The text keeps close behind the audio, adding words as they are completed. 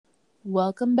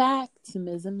Welcome back to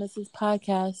Ms. and Mrs.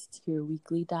 Podcast, your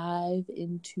weekly dive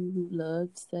into love,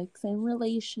 sex, and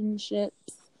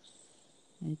relationships.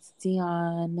 It's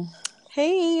Dion.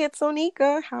 Hey, it's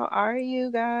Onika. How are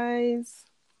you guys?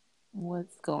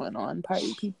 What's going on,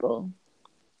 party people?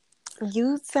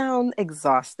 You sound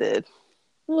exhausted.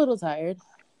 A little tired.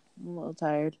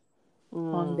 Mm.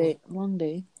 Long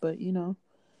day, but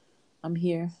I'm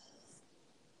here.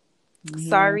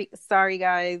 Sorry,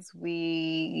 guys.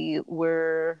 We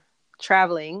were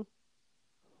traveling,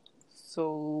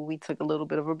 so we took a little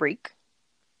bit of a break.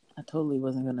 I totally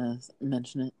wasn't gonna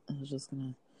mention it. I was just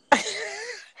gonna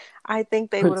I think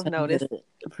they would have noticed.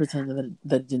 pretend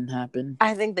that didn't happen.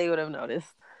 I think they would have noticed.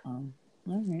 All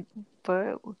right.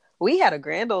 But we had a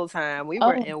grand old time. We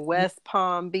were in West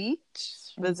Palm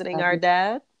Beach visiting our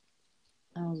dad.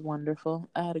 That was wonderful.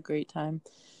 I had a great time.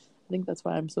 I think that's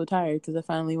why I'm so tired, because I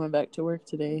finally went back to work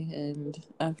today, and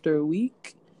after a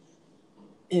week,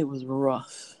 it was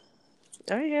rough.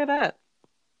 I hear that.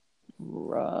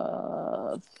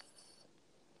 Rough.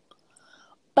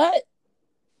 But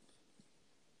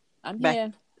I'm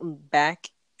here. Back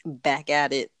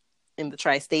at it in the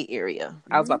tri-state area.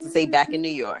 I was about to say back in New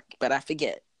York, but I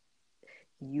forget.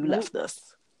 You left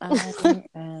us. I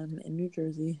am in New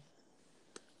Jersey.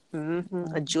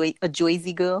 Mm-hmm. A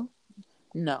Jersey girl?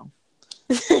 No.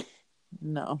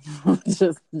 No.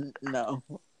 Just no.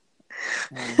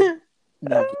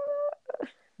 Never.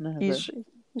 You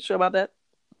sure about that?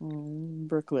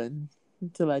 Brooklyn.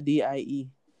 Until I die.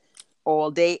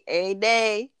 All day, every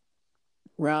day.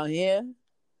 Around here.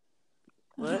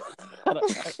 What?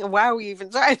 Why are we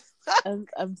even trying?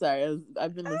 I'm sorry.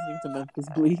 I've been listening to Memphis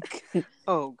Bleak.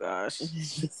 Oh gosh.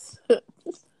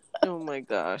 Oh my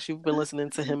gosh. You've been listening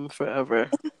to him forever.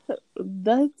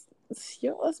 That's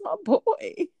my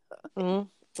boy. I'm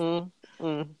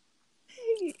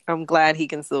glad he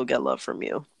can still get love from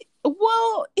you.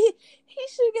 Well, he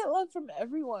should get love from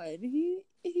everyone. He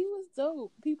was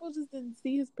dope. People just didn't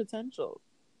see his potential.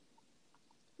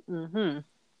 Mm-hmm.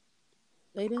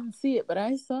 They didn't see it, but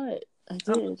I saw it. I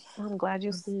did. I'm glad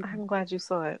you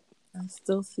saw it. I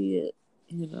still see it,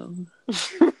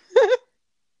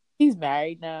 He's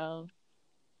married now.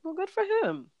 Well, good for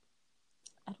him.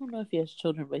 I don't know if he has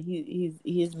children, but he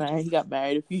is married. He got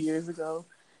married a few years ago.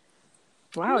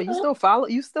 Wow, you still follow?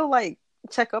 You still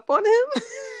check up on him?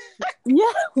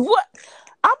 Yeah. What?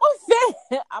 I'm a fan.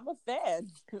 I'm a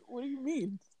fan. What do you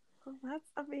mean?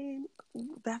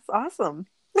 That's awesome.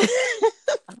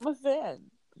 I'm a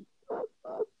fan.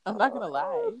 I'm not gonna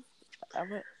lie.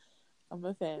 I'm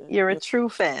a fan. You're a true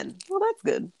fan. Well, that's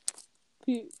good.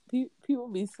 People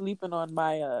be sleeping on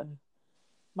my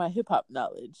my hip hop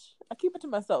knowledge. I keep it to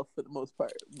myself for the most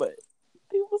part, but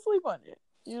people sleep on it.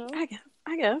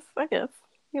 I guess.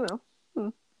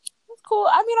 It's cool.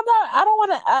 I mean,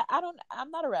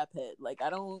 I'm not a rap head. Like, I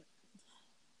don't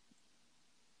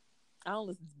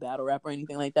listen to battle rap or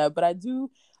anything like that. But I do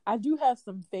have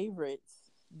some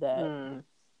favorites that I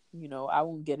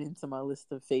won't get into my list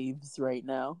of faves right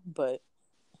now. But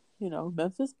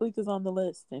Memphis Bleak is on the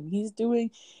list, and he's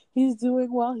doing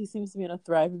well. He seems to be in a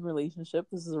thriving relationship.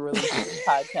 This is a relationship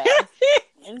podcast,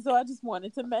 and so I just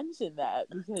wanted to mention that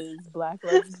because Black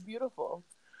love is beautiful.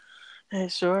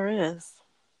 It sure is.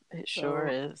 It sure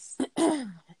is.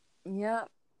 Yeah.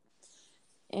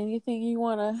 Anything you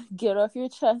want to get off your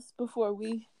chest before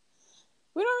we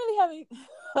don't really have any...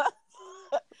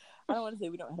 I don't want to say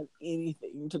we don't have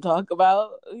anything to talk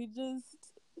about.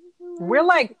 We're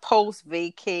like post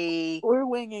vacay. We're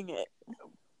winging it.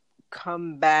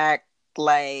 Come back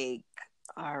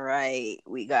all right,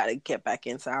 we got to get back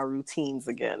into our routines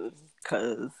again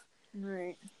because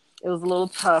right. It was a little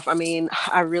tough. I mean,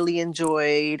 I really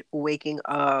enjoyed waking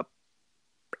up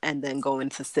and then going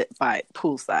to sit by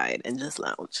poolside and just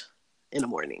lounge in the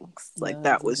mornings.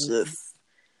 That was just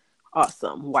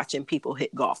awesome. Watching people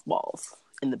hit golf balls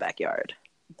in the backyard.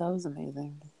 That was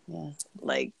amazing. Yeah.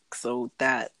 So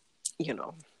that,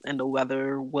 and the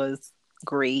weather was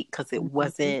great because it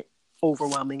wasn't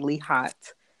overwhelmingly hot.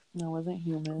 No, it wasn't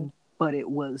humid. But it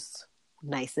was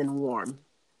nice and warm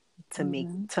to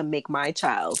make my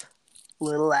child,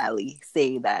 little Allie,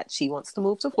 say that she wants to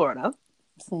move to Florida.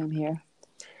 Same here.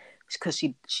 Because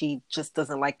she just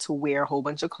doesn't like to wear a whole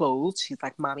bunch of clothes. She's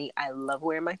like, Mommy, I love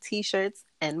wearing my t-shirts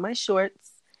and my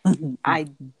shorts. I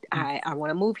want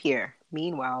to move here.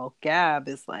 Meanwhile, Gab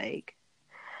is like,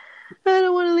 I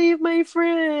don't want to leave my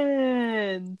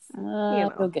friends.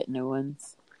 Go get new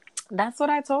ones. That's what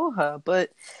I told her.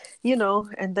 But,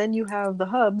 and then you have the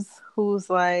hubs who's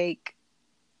like,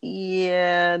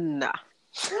 yeah, nah.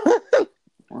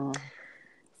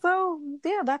 So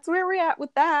yeah, that's where we're at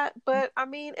with that. But I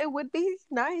mean, it would be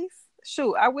nice.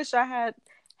 Shoot, I wish I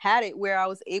had it where I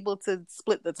was able to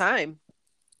split the time.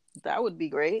 That would be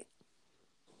great.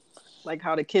 Like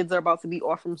how the kids are about to be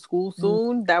off from school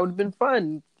soon. That would have been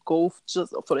fun. Go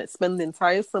just for that, spend the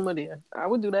entire summer there. I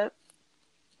would do that.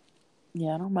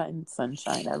 Yeah, I don't mind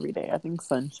sunshine every day. I think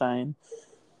sunshine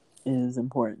is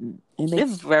important.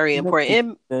 It's very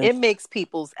important. It makes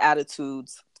people's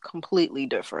attitudes completely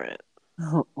different.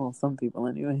 Well, some people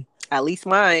anyway. At least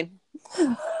mine.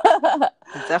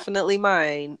 Definitely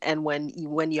mine. And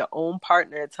when your own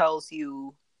partner tells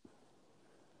you,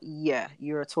 yeah,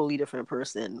 you're a totally different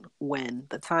person when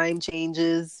the time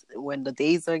changes, when the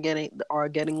days are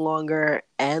getting longer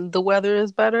and the weather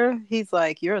is better, he's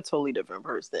like, you're a totally different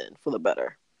person for the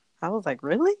better. I was like,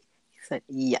 really? He said,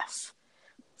 yes.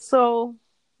 So,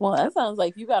 well, that sounds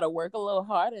like you got to work a little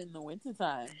harder in the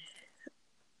wintertime.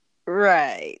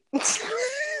 Right.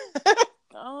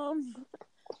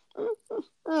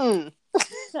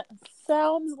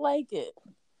 Sounds like it.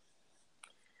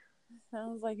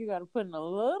 Sounds like you got to put in a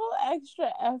little extra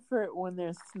effort when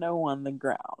there's snow on the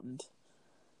ground.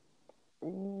 A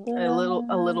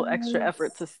little extra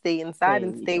effort to stay inside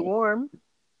and stay warm.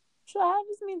 Sure, I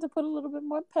just mean to put a little bit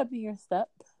more pep in your step.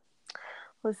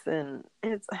 Listen,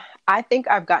 I think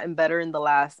I've gotten better in the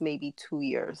last maybe 2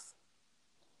 years.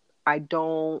 I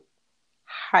don't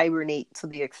hibernate to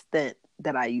the extent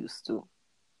that I used to.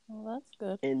 Well, that's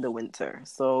good. In the winter.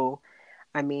 So,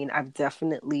 I mean, I've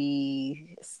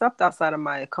definitely stepped outside of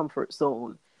my comfort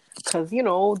zone because, you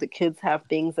know, the kids have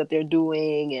things that they're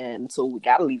doing. And so we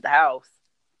got to leave the house.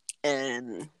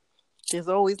 And there's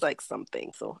always like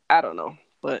something. So I don't know.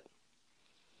 But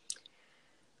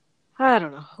I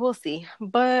don't know. We'll see.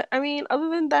 But I mean, other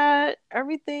than that,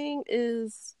 everything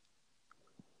is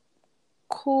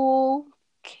cool.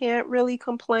 Can't really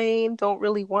complain. Don't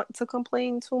really want to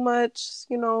complain too much.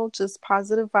 You know, just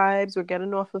positive vibes. We're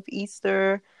getting off of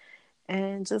Easter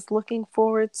and just looking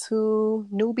forward to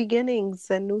new beginnings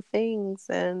and new things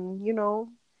and, you know,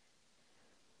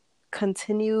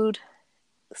 continued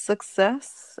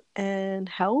success and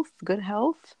health, good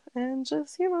health, and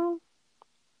just, you know,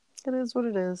 it is what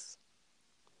it is.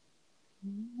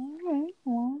 All right.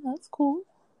 Well, that's cool.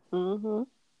 Mm-hmm.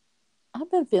 I've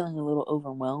been feeling a little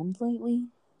overwhelmed lately.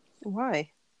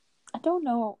 Why? I don't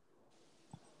know.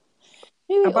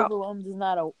 Maybe overwhelmed is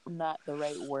not the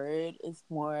right word. It's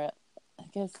more, I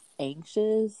guess,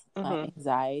 anxious. Mm-hmm. My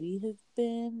anxiety has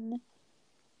been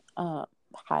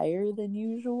higher than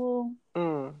usual.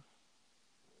 I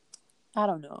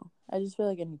don't know. I just feel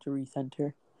like I need to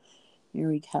recenter and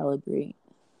recalibrate.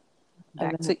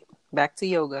 Back to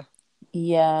yoga.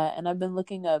 Yeah, and I've been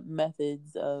looking up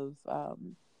methods of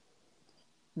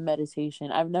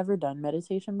meditation. I've never done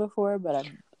meditation before, but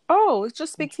I'm. Oh,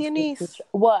 just speak to your niece.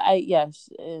 Well,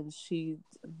 and she.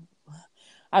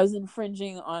 I was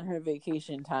infringing on her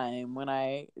vacation time when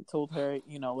I told her,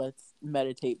 you know, let's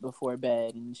meditate before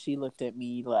bed, and she looked at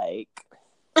me like,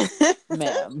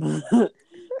 "Ma'am,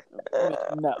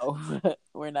 no,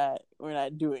 we're not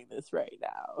doing this right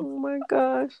now." Oh my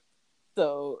gosh!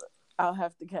 So I'll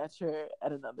have to catch her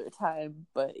at another time.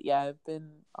 But yeah, I've been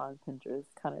on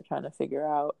Pinterest kind of trying to figure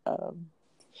out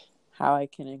how I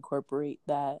can incorporate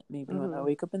that maybe when I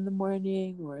wake up in the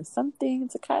morning or something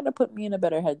to kind of put me in a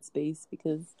better headspace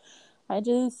because I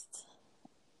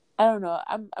don't know.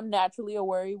 I'm naturally a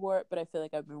worrywart, but I feel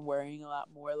like I've been worrying a lot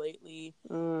more lately.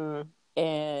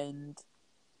 And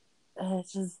I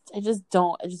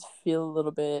just feel a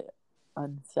little bit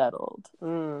unsettled.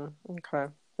 Okay.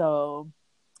 So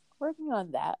working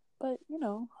on that, but you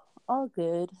know, all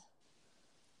good.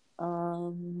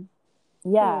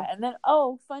 Yeah, and then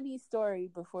funny story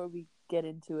before we get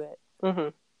into it.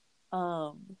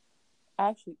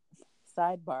 Actually,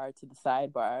 sidebar to the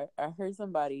sidebar. I read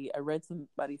somebody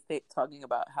talking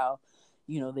about how,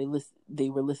 you know, they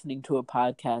were listening to a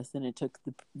podcast and it took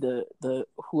the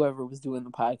whoever was doing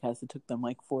the podcast, it took them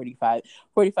like 45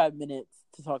 minutes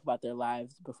to talk about their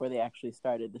lives before they actually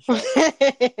started the show. And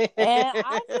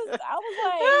I was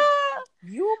like,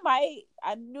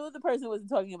 I knew the person wasn't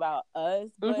talking about us,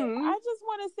 but I just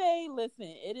want to say,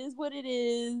 listen, it is what it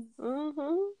is.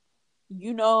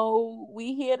 You know,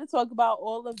 we here to talk about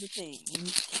all of the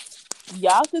things.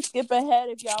 Y'all could skip ahead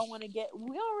if y'all want to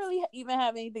we don't really even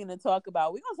have anything to talk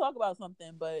about. We're going to talk about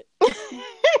something, but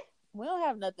we don't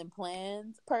have nothing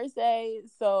planned per se.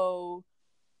 So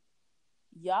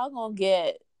y'all going to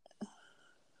get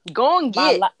y'all going to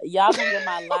get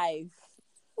my life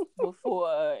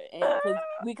before,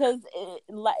 because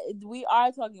we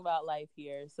are talking about life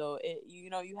here. So you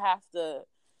know, you have to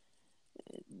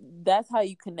that's how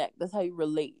you connect. That's how you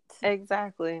relate.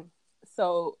 Exactly.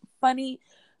 So funny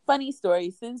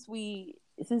story. Since we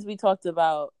talked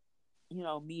about, you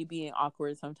know, me being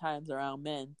awkward sometimes around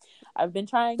men, I've been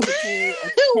trying to pay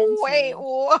Wait, attention.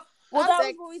 what? Well, that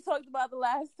was what we talked about the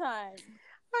last time.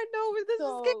 I know, but this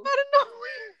just came So, out of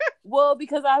nowhere. well,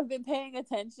 because I've been paying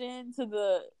attention to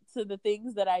the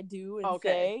things that I do and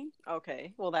say.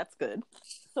 Okay. Well, that's good.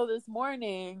 So this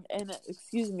morning, and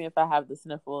excuse me if I have the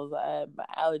sniffles, my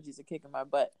allergies are kicking my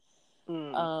butt.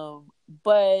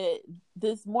 But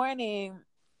this morning,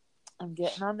 I'm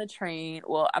getting on the train.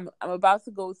 Well, I'm about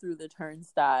to go through the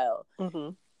turnstile,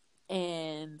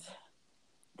 and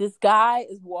this guy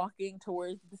is walking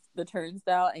towards the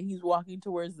turnstile, and he's walking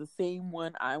towards the same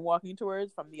one I'm walking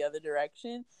towards from the other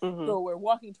direction. So we're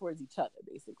walking towards each other,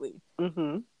 basically.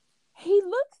 He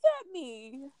looks at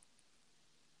me,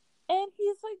 and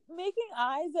he's like making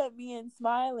eyes at me and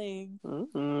smiling.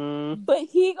 But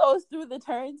he goes through the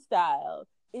turnstile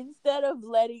instead of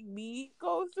letting me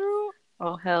go through.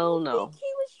 Oh, hell no. I think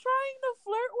he was trying to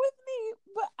flirt with me,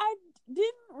 but I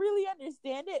didn't really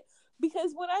understand it.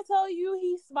 Because when I tell you,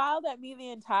 he smiled at me the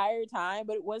entire time,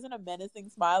 but it wasn't a menacing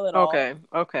smile at all.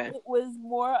 Okay. It was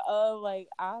more of like,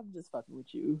 I'm just fucking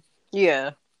with you.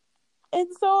 Yeah. And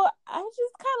so I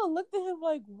just kind of looked at him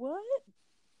like, what?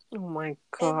 Oh my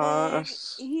gosh.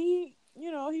 And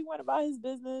then he went about his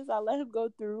business. I let him go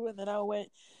through, and then I went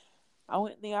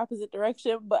in the opposite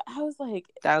direction. But I was like,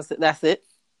 that's it.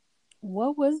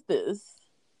 What was this?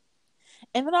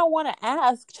 And then I want to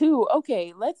ask too,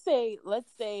 okay, let's say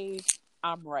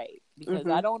I'm right, because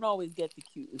I don't always get the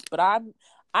cues, but I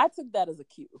took that as a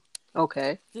cue.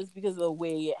 Okay. Just because of the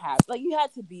way it happened. Like, you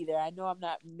had to be there. I know I'm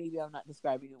not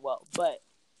describing it well, but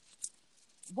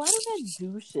why do men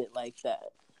do shit like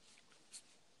that?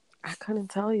 I couldn't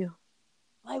tell you.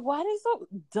 Like, why are they so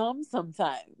dumb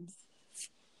sometimes?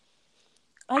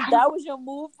 Like, that was your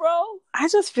move, bro? I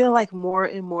just feel like more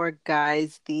and more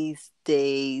guys these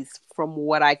days, from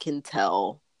what I can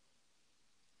tell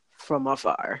from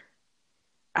afar,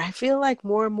 I feel like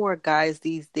more and more guys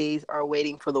these days are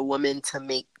waiting for the woman to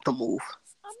make the move.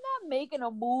 I'm not making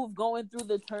a move going through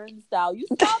the turnstile. You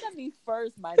smiled at me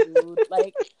first, my dude.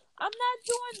 Like, I'm not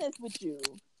doing this with you.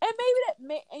 And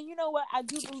and you know what? I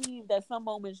do believe that some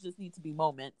moments just need to be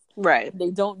moments. Right.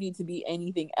 They don't need to be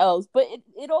anything else. But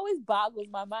it always boggles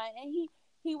my mind. And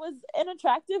he was an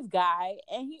attractive guy,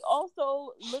 and he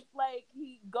also looked like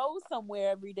he goes somewhere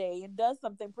every day and does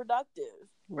something productive.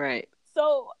 Right.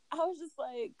 So I was just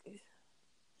like,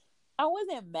 I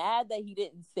wasn't mad that he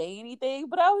didn't say anything,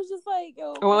 but I was just like,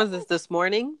 yo. What was this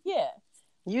morning? Yeah.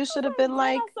 You should have been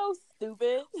like, so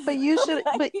stupid. But you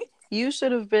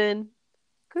should have been,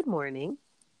 good morning.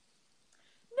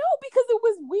 No, because it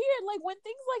was weird. Like, when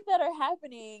things like that are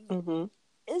happening,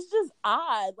 it's just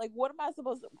odd. Like, what am I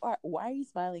supposed to? Why are you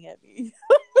smiling at me?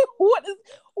 What is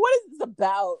this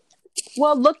about?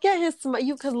 Well, look at his smile.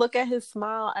 You could look at his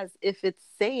smile as if it's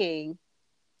saying,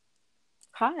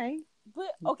 "Hi."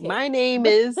 But okay, my name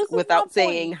is, without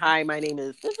saying hi, my name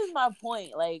is. This is my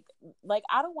point. Like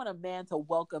I don't want a man to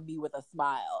welcome me with a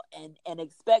smile and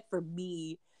expect for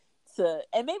me to,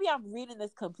 and maybe I'm reading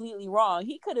this completely wrong.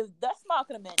 That smile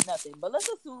could have meant nothing, but let's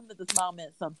assume that the smile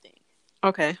meant something.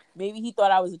 Okay. Maybe he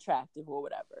thought I was attractive or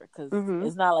whatever, because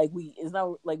it's not like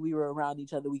we were around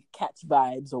each other, we catch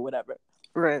vibes or whatever.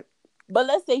 Right. But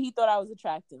let's say he thought I was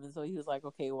attractive, and so he was like,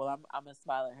 okay, well, I'm gonna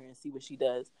smile at her and see what she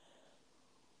does.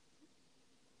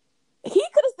 He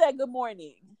could have said good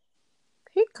morning.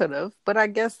 He could have, but I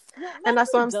guess, and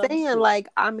that's what I'm saying. Shit. Like,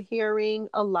 I'm hearing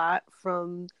a lot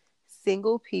from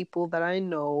single people that I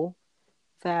know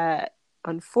that,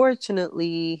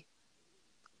 unfortunately,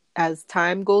 as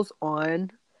time goes on,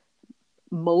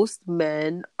 most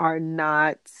men are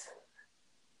not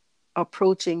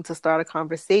approaching to start a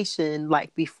conversation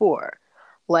like before.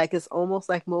 Like, it's almost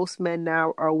like most men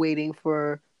now are waiting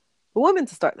for the woman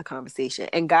to start the conversation.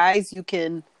 And guys, you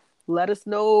can let us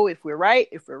know if we're right,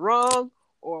 if we're wrong,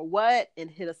 or what, and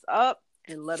hit us up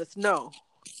and let us know.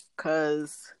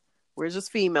 Because we're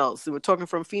just females. So we're talking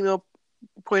from a female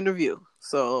point of view.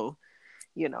 So,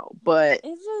 but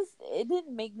it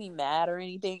didn't make me mad or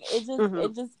anything.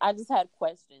 I just had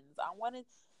questions.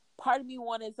 Part of me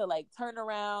wanted to like turn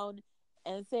around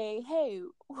and say, hey,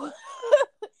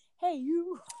 hey,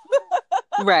 you.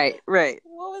 Right. What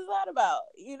was that about?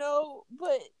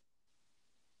 But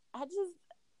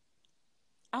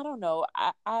I don't know.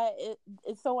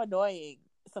 It's so annoying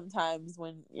sometimes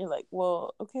when you're like,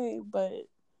 well, okay, but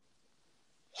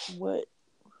what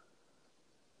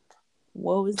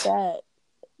was that?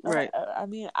 Right. I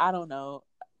mean, I don't know.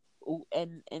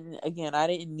 and again, I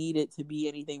didn't need it to be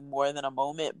anything more than a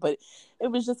moment, but it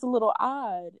was just a little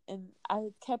odd. And I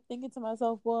kept thinking to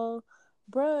myself, well,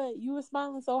 bruh, you were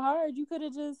smiling so hard, you could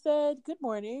have just said good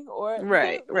morning, or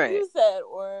Right, right. you said,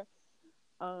 or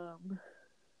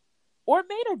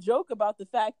made a joke about the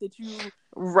fact that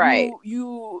right.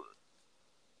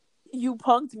 You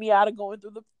punked me out of going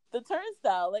through the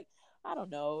turnstile. Like, I don't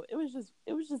know. It was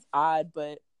just odd,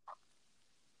 but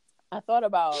I thought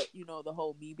about, the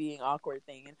whole me being awkward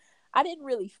thing, and I didn't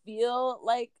really feel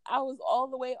like I was all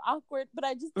the way awkward, but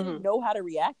I just didn't know how to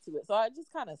react to it. So I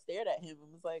just kind of stared at him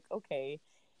and was like, okay.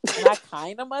 And I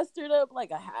kind of mustered up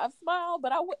like a half smile,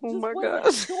 but I wasn't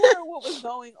sure what was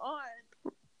going on.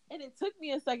 And it took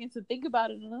me a second to think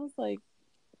about it, and I was like,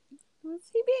 was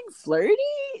he being flirty?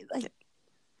 Like,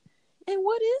 and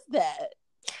what is that?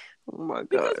 Oh my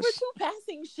gosh. Because we're two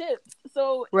passing ships.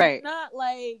 So it's not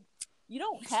like you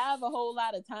don't have a whole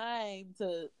lot of time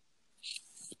to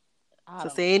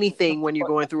say anything when you're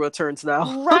going through a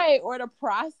turnstile. Right. Or to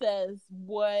process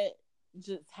what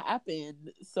just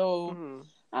happened. So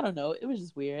I don't know. It was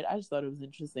just weird. I just thought it was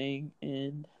interesting.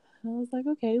 And I was like,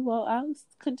 okay, well, I'll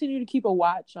continue to keep a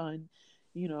watch on,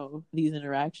 these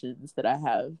interactions that I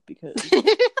have because,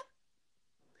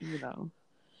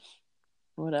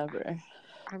 whatever.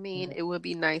 I mean, it would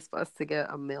be nice for us to get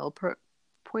a male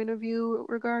point of view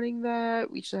regarding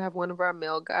that. We should have one of our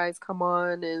male guys come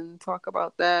on and talk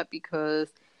about that because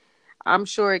I'm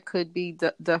sure it could be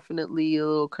definitely a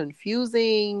little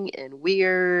confusing and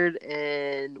weird.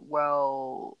 And,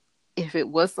 well, if it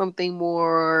was something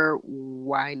more,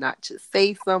 why not just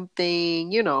say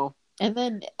something, And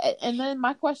then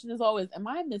my question is always, am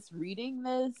I misreading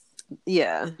this?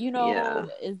 Yeah.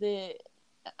 Is it...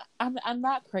 I'm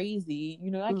not crazy,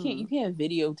 you can't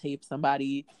videotape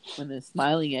somebody when they're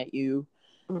smiling at you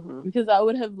because I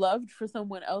would have loved for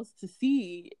someone else to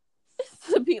see,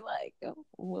 to be like, oh,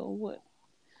 well, what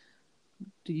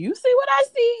do you see what I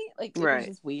see? Like, it was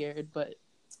just weird. But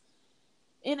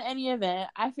in any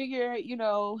event, I figure,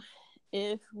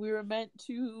 if we were meant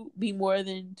to be more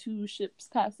than two ships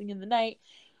passing in the night,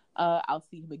 I'll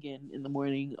see him again in the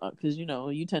morning because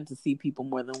you tend to see people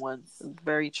more than once.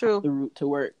 Very true. The route to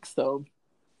work, so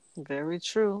very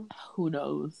true. Who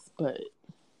knows? But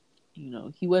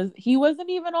he wasn't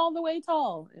even all the way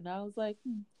tall, and I was like,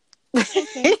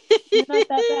 okay, you're not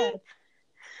that bad.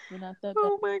 You're not that bad.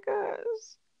 Oh my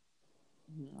gosh.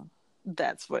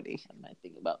 That's funny. I might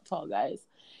think about tall guys.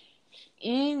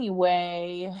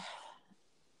 Anyway,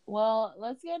 well,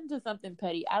 let's get into something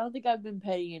petty. I don't think I've been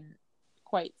petty in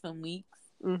quite some weeks.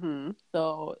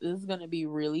 So this is gonna be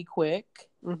really quick.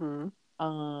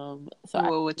 So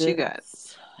what you got?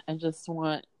 I just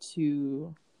want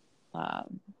to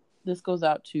this goes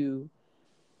out to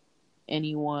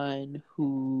anyone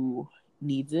who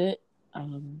needs it.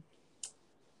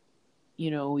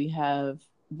 We have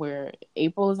where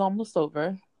April is almost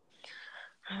over.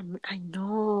 I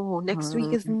know. Next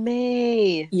week is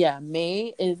May. Yeah,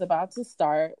 May is about to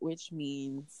start, which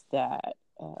means that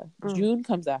June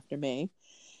comes after May.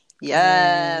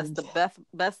 Yes, the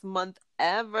best month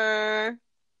ever.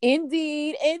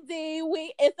 Indeed.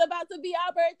 It's about to be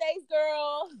our birthdays,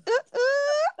 girl.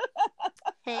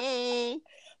 Hey.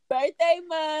 Birthday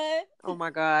month. Oh my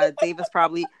God. Dave is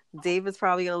probably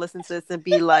gonna listen to this and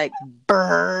be like,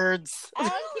 birds. I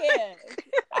don't care.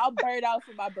 I'll bird out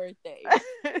for my birthday.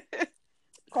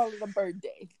 Call it a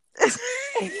birthday.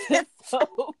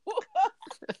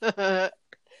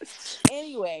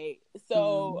 Anyway,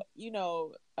 so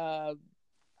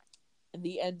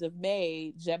the end of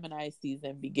May, Gemini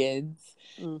season begins.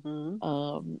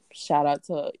 Shout out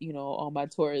to all my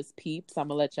Taurus peeps. I'm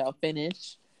gonna let y'all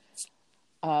finish.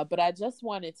 But I just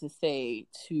wanted to say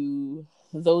to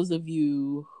those of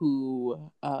you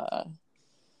who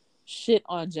shit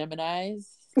on Geminis,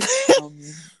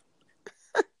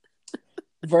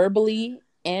 verbally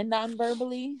and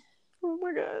non-verbally. Oh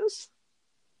my gosh.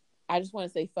 I just want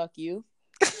to say fuck you.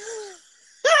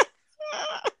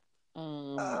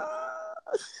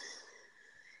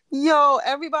 Yo,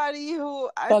 everybody who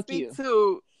I speak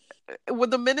to,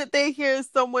 with the minute they hear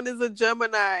someone is a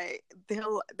Gemini,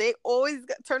 they always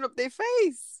turn up their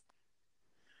face.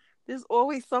 There's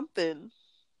always something.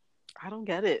 I don't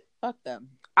get it. Fuck them.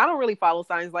 I don't really follow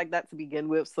signs like that to begin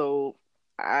with, so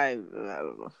I don't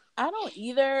know. I don't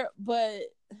either, but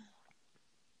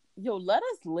let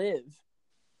us live.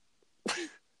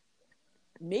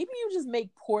 Maybe you just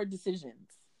make poor decisions.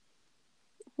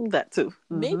 That too.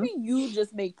 Maybe you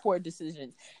just make poor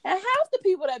decisions. And half the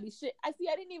people that be shit, I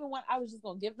was just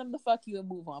gonna give them the fuck you and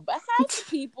move on. But half the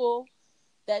people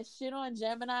that shit on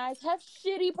Geminis have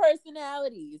shitty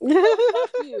personalities. So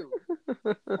fuck you.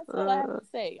 That's all I have to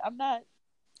say. I'm not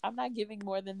giving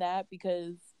more than that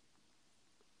because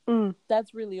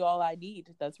that's really all I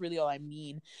need. That's really all I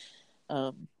mean.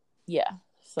 Yeah.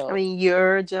 So I mean,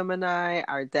 you're a Gemini.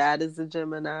 Our dad is a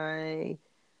Gemini.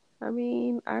 I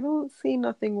mean, I don't see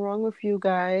nothing wrong with you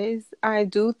guys. I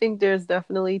do think there's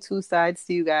definitely two sides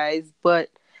to you guys, but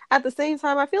at the same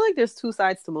time, I feel like there's two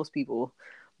sides to most people.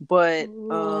 But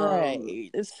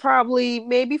right. it's probably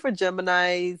maybe for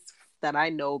Geminis that I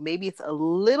know, maybe it's a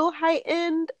little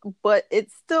heightened, but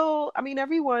it's still. I mean,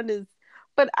 everyone is.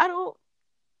 But I don't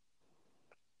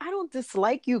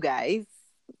dislike you guys.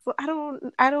 So I don't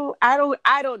know. I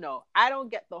don't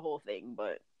get the whole thing,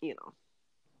 but you know.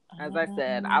 As I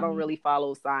said, I don't really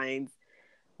follow signs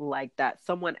like that.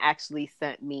 Someone actually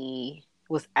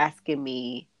was asking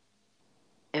me,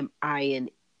 am I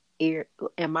a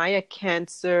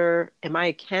Cancer? Am I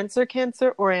a Cancer,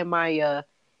 or am I a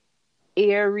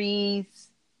Aries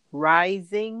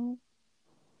rising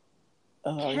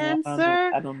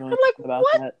Cancer? I don't know I'm like, about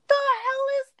what that. the hell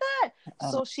is that?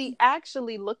 So she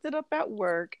actually looked it up at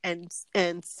work and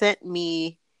sent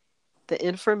me the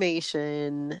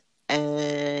information.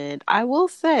 And I will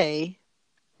say,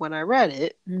 when I read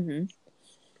it,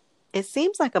 it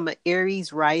seems like I'm an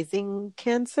Aries rising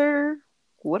Cancer,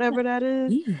 whatever that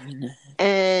is.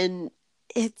 And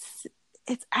it's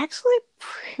actually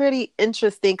pretty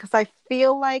interesting because I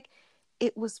feel like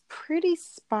it was pretty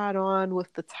spot on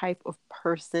with the type of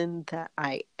person that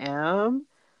I am.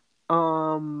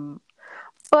 But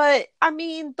I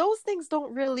mean, those things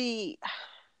don't really.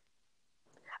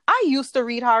 I used to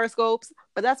read horoscopes,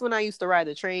 but that's when I used to ride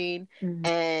the train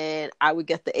and I would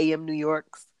get the AM New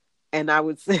Yorks and I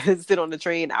would sit on the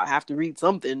train. I would have to read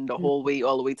something the whole way,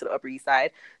 all the way to the Upper East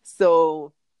Side.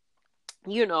 So,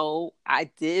 you know, I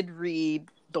did read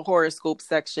the horoscope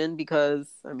section because,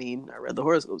 I mean, I read the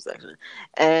horoscope section.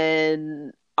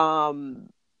 And I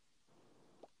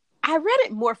read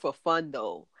it more for fun,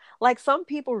 though. Like, some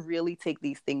people really take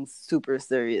these things super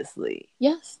seriously.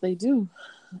 Yes, they do.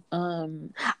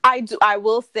 I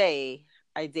will say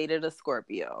I dated a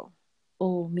Scorpio.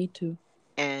 Oh, me too.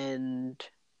 And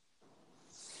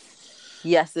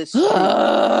yes, it's true.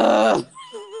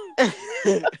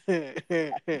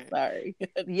 Sorry.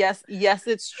 Yes,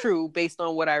 it's true based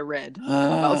on what I read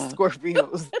about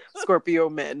Scorpio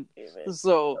men.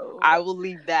 So I will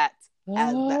leave that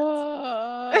as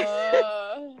that.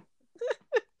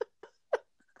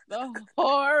 The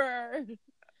horror.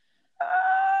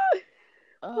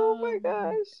 Oh my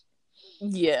gosh.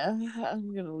 Yeah,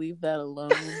 I'm gonna leave that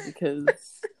alone because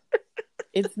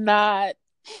it's not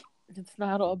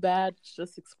all bad. It's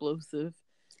just explosive.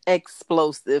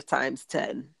 Explosive times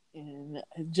 10. And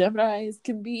Geminis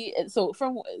can be, so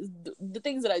from the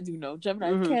things that I do know,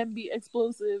 Geminis can be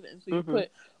explosive, and so you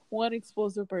put one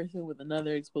explosive person with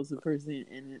another explosive person,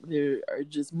 and there are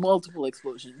just multiple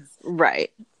explosions.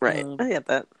 Right. I get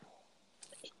that.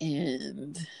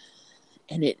 And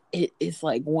it's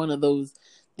like one of those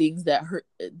things that hurt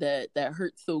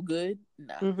hurts so good.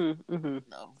 No,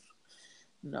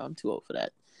 I'm too old for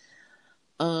that.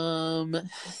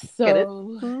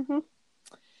 So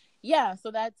yeah,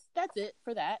 so that's it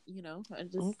for that. You know, I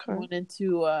just wanted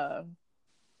to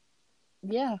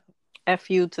F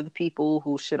you to the people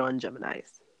who shit on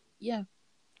Geminis. Yeah,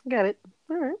 got it.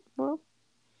 All right, well,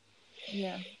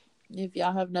 yeah. If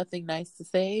y'all have nothing nice to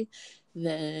say,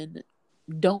 then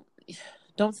don't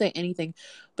say anything.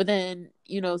 But then,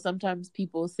 you know, sometimes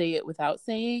people say it without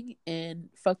saying, and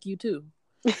fuck you too.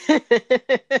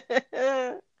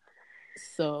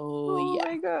 So yeah. Oh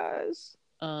my gosh.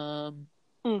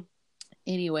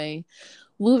 Anyway,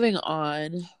 moving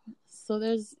on. So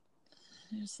there's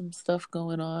some stuff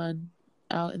going on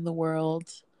out in the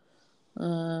world.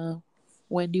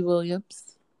 Wendy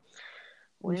Williams.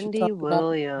 Wendy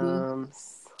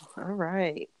Williams. All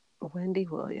right. Wendy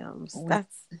Williams.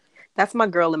 That's my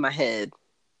girl in my head.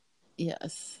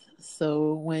 Yes.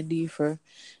 So Wendy, for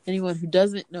anyone who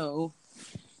doesn't know,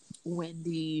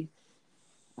 Wendy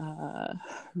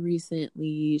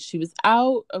recently, she was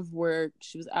out of work.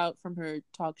 She was out from her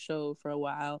talk show for a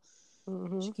while.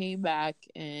 She came back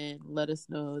and let us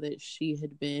know that she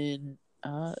had been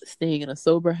staying in a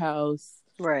sober house.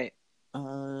 Right.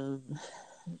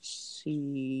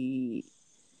 She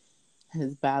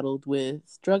has battled with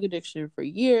drug addiction for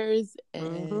years,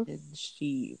 and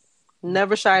she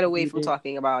never shied away from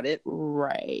talking about it.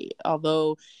 Right.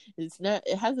 Although it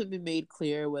hasn't been made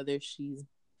clear whether she's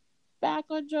back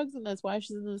on drugs and that's why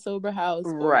she's in the sober house,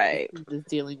 right, or just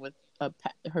dealing with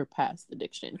her past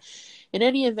addiction. In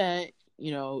any event,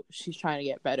 you know, she's trying to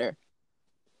get better.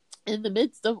 in the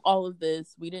midst of all of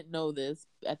this, we didn't know this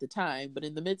at the time, but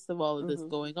in the midst of all of this Mm-hmm.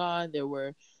 going on, there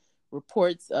were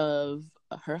reports of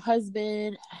her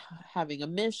husband having a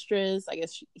mistress. I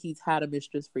guess he's had a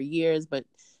mistress for years, but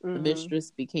the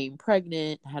mistress became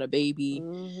pregnant, had a baby.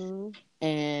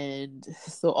 And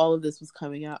so all of this was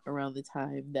coming out around the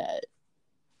time that,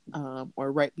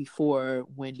 or right before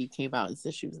Wendy came out and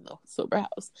said she was in the sober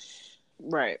house.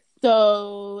 Right.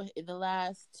 So in the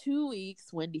last 2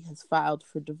 weeks, Wendy has filed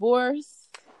for divorce.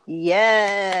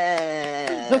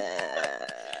 Yes.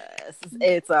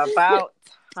 It's about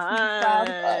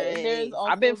time.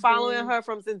 I've been following her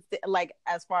from since, like,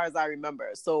 as far as I remember.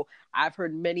 So I've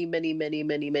heard many,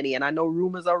 and I know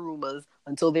rumors are rumors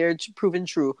until they're proven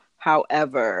true.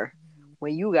 However,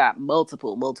 when you got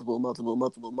multiple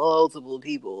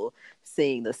people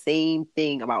saying the same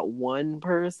thing about one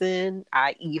person,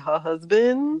 i.e. her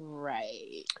husband,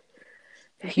 right?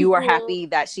 You are happy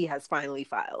that she has finally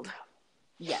filed.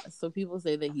 Yes, so people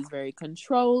say that he's very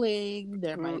controlling.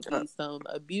 There might be some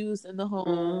abuse in the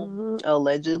home,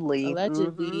 allegedly.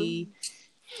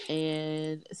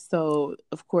 And so,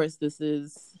 of course, this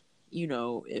is,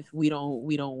 if we don't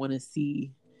want to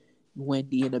see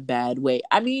Wendy in a bad way.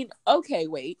 I mean, okay,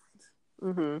 wait.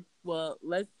 Well,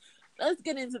 let's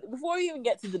get into before we even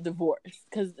get to the divorce,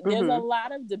 because there's a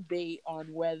lot of debate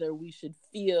on whether we should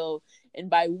feel, and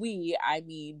by we I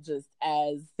mean just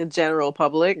as the general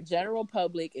public,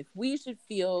 if we should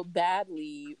feel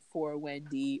badly for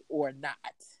Wendy or not,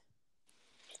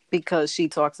 because she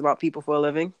talks about people for a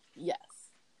living. Yes,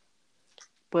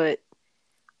 but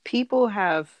people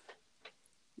have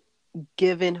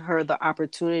given her the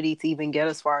opportunity to even get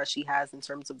as far as she has in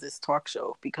terms of this talk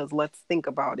show, because let's think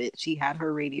about it. She had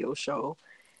her radio show,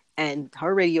 and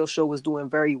her radio show was doing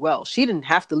very well. She didn't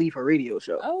have to leave her radio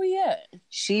show. Oh yeah,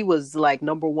 she was like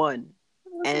number one.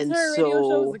 And her radio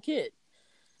show as a kid,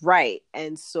 right?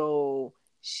 And so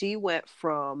she went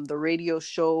from the radio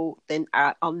show. Then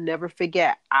I'll never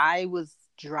forget, I was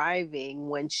driving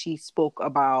when she spoke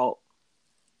about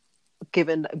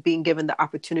being given the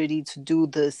opportunity to do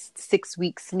this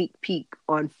 6-week sneak peek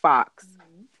on Fox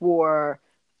for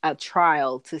a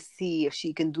trial to see if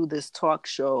she can do this talk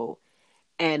show.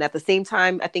 And at the same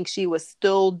time, I think she was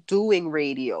still doing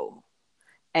radio.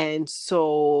 And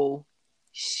so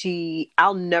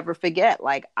I'll never forget,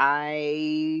 like,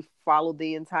 I followed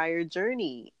the entire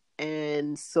journey.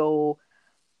 And so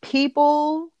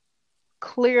people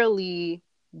clearly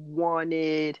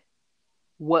wanted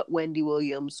what Wendy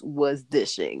Williams was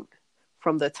dishing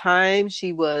from the time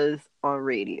she was on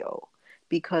radio,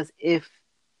 because if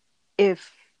they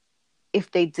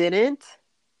didn't,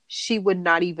 she would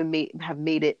not even have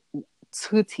made it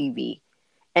to TV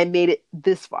and made it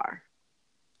this far.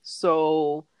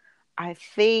 So I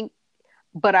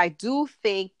do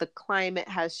think the climate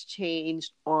has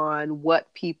changed on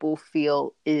what people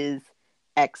feel is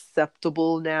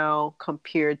acceptable now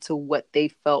compared to what they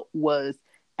felt was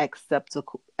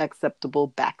acceptable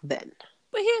back then.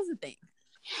 But here's the thing.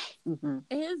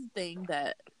 Here's the thing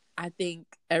that I think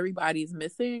everybody's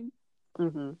missing.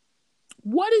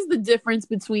 What is the difference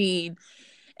between,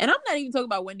 and I'm not even talking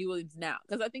about Wendy Williams now,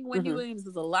 because I think Wendy Williams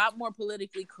is a lot more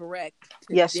politically correct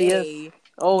today. Yes, she is.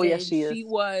 Oh, yes, she is. She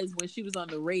was when she was on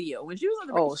the radio. When she was on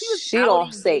the radio, she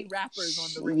don't say rappers on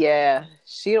the radio. Yeah,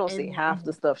 she don't say half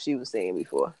the stuff she was saying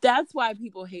before. That's why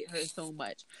people hate her so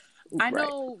much. I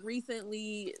know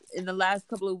recently, in the last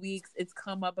couple of weeks, it's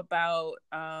come up about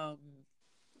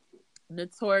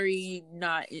Notori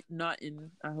not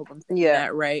in. I hope I'm saying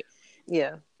that right.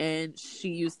 Yeah. And she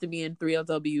used to be in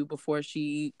 3LW before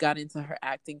she got into her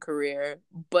acting career.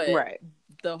 But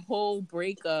the whole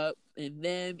breakup and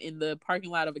them in the parking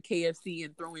lot of a KFC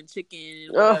and throwing chicken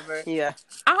and whatever.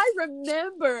 I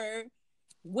remember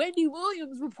Wendy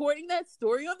Williams reporting that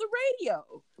story on the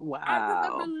radio. Wow. I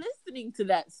remember listening to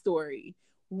that story.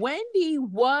 Wendy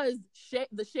was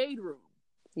the Shade Room.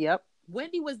 Yep.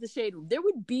 Wendy was the Shade Room. There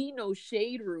would be no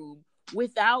Shade Room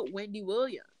without Wendy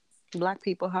Williams. Black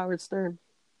people, Howard Stern.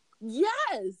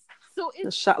 Yes. So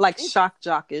it's shock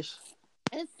jockish.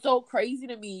 It's so crazy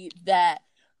to me that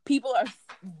people are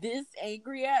this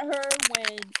angry at her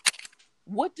when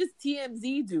what does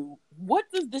TMZ do? What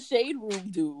does the Shade Room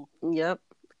do? Yep.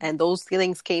 And those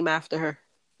things came after her.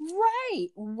 Right.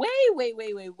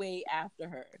 Way after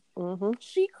her.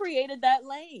 She created that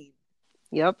lane.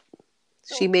 Yep.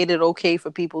 So, she made it okay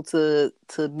for people to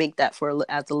make that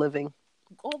as a living.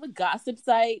 All the gossip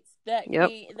sites that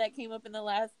came up in the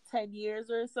last 10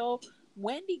 years or so,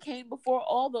 Wendy came before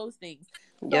all those things.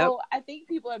 So I think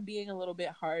people are being a little bit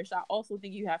harsh. I also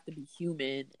think you have to be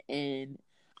human, and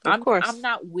Of course. I'm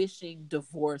not wishing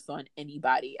divorce on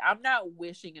anybody. I'm not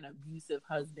wishing an abusive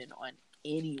husband on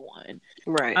anyone.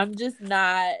 Right. I'm just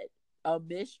not a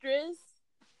mistress.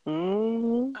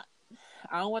 Mm-hmm.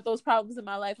 I don't want those problems in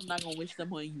my life. I'm not gonna wish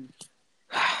them on you.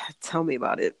 Tell me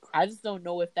about it. I just don't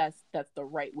know if that's the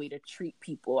right way to treat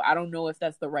people. I don't know if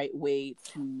that's the right way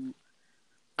to.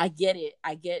 I get it.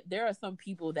 There are some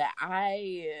people that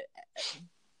I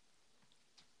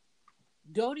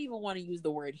don't even want to use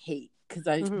the word hate, because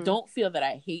I don't feel that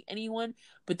I hate anyone,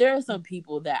 but there are some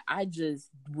people that I just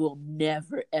will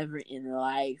never ever in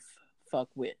life fuck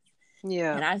with.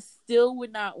 Yeah. And I still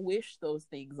would not wish those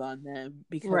things on them,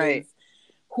 because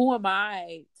who am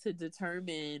I to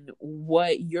determine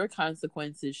what your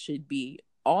consequences should be?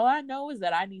 All I know is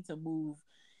that I need to move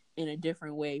in a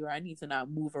different way, or I need to not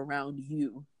move around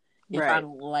you if I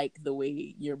don't like the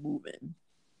way you're moving.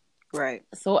 Right.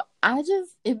 So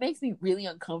it makes me really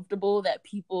uncomfortable that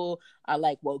people are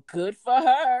like, well, good for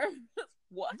her.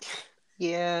 What?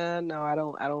 Yeah, no, I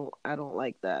don't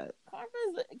like that.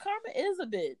 Karma is a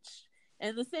bitch.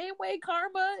 And the same way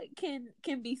karma can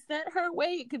be sent her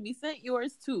way, it can be sent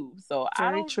yours too. So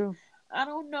True. I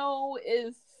don't know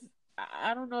if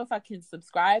I can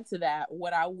subscribe to that.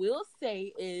 What I will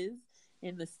say is,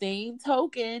 in the same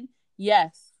token,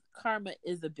 yes, karma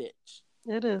is a bitch.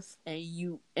 It is.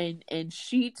 And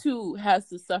she too has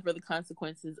to suffer the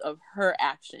consequences of her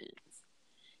actions.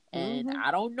 And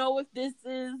I don't know if this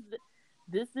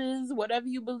is whatever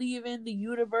you believe in, the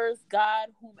universe, God,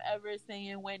 whomever is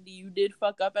saying, Wendy, you did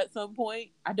fuck up at some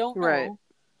point. I don't know.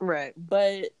 Right.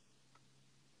 But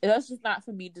that's just not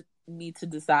for me to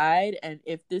decide. And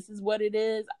if this is what it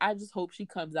is, I just hope she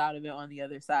comes out of it on the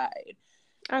other side.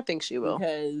 I think she will.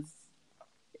 Because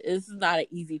this is not an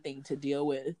easy thing to deal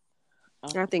with.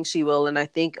 I think she will, and I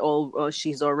think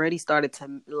she's already started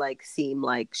to seem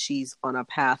like she's on a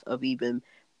path of even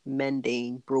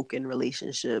mending broken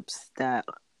relationships that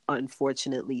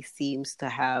unfortunately seems to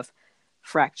have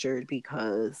fractured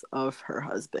because of her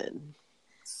husband.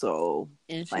 So,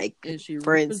 and she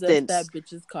for instance, that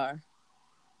bitch's car.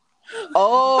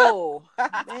 Oh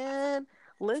man,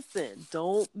 listen!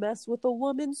 Don't mess with a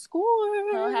woman's score.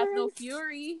 Hell has no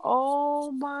fury.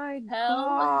 Oh my god!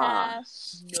 Hell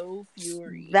has no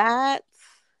fury. That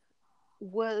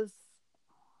was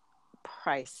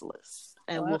priceless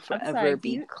and will forever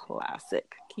be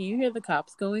classic. Can you hear the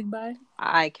cops going by?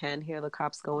 I can hear the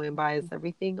cops going by. Is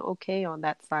everything okay on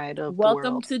that side of the world?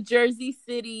 Welcome to Jersey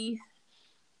City.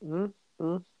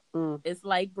 It's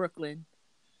like Brooklyn.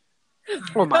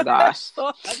 Oh my gosh. That's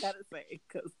all I gotta say,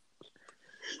 because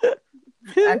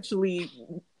actually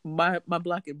my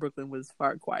block in Brooklyn was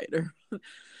far quieter.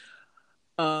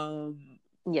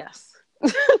 Yes.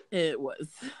 It was.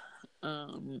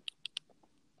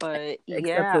 But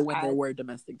except for when there were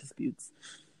domestic disputes.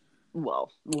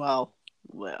 Well.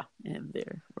 And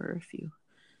there were a few.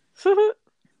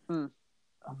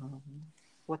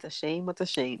 What a shame. I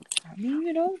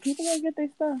mean, people gotta get their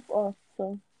stuff off,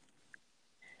 so.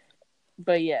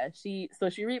 But yeah, she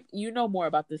you know more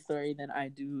about this story than I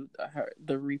do,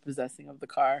 the repossessing of the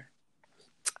car.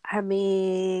 I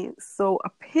mean, so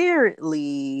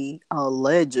apparently,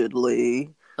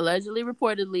 allegedly,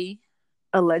 reportedly,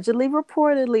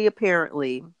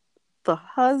 apparently, the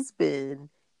husband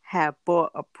had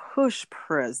bought a push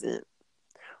present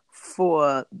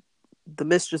for the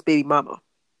mistress baby mama.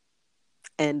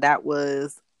 And that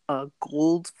was a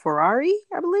gold Ferrari,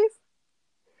 I believe.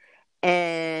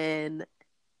 And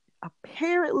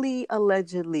apparently,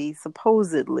 allegedly,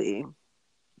 supposedly,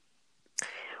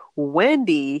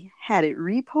 Wendy had it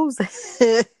repossessed.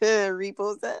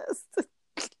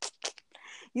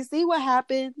 You see what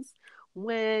happens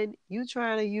when you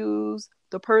trying to use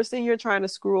the person you're trying to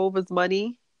screw over's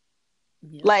money?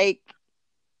 Yeah. Like,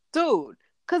 dude,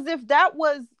 because if that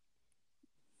was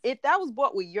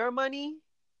bought with your money,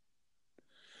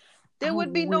 there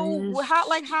would be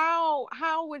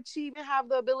how would she even have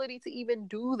the ability to even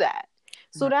do that?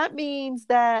 So that means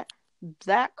that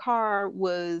car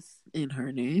was in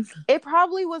her name. It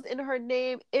probably was in her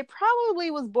name. It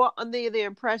probably was bought under the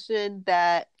impression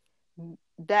that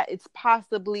it's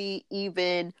possibly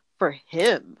even for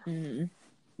him. Mm-hmm.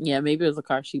 Yeah, maybe it was a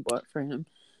car she bought for him.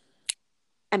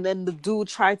 And then the dude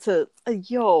tried to,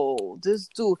 this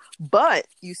dude. But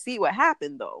you see what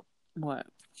happened though. What?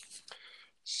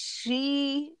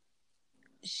 She's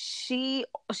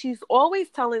always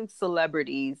telling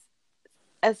celebrities,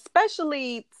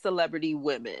 especially celebrity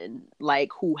women,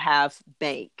 like who have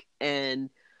bank and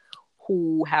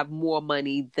who have more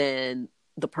money than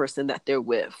the person that they're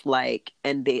with, like,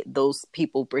 and those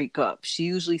people break up. She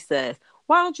usually says,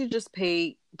 why don't you just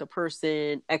pay the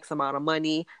person X amount of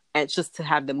money and just to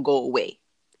have them go away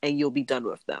and you'll be done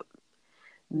with them.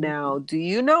 Mm-hmm. Now, do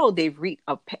you know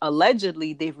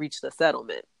allegedly they've reached a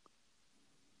settlement?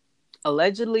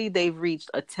 Allegedly, they've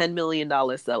reached a $10 million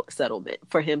settlement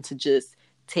for him to just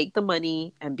take the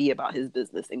money and be about his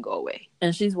business and go away.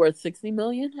 And she's worth 60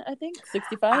 million, I think,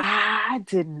 65. I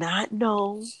did not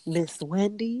know Miss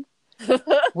Wendy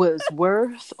was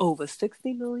worth over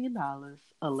 $60 million,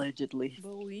 allegedly.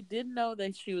 But we did know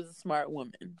that she was a smart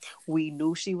woman. We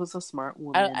knew she was a smart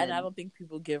woman. And I don't think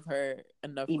people give her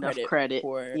enough credit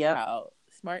for how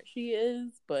smart she is.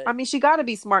 But I mean, she got to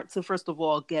be smart to, first of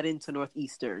all, get into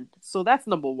Northeastern. So that's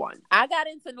number one. I got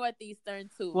into Northeastern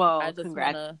too. Well, I just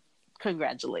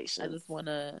congratulations. I just want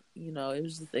to, it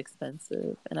was just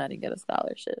expensive and I didn't get a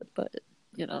scholarship, but,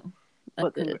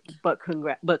 But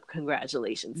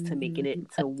congratulations to making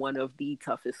it to one of the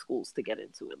toughest schools to get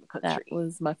into in the country. That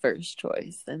was my first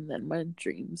choice. And then my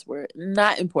dreams were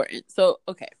not important. So,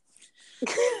 okay.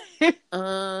 Yes.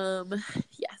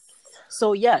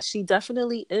 So, yeah, she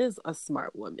definitely is a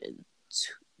smart woman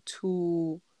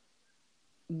to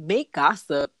make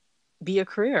gossip be a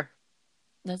career.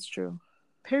 That's true.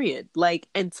 Period.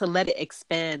 And to let it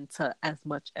expand to as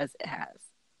much as it has.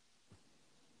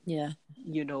 Yeah.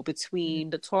 Between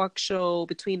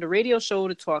the radio show,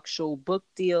 the talk show, book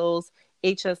deals,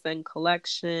 HSN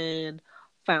collection,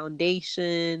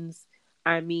 foundations.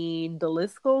 I mean, the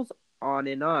list goes on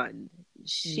and on.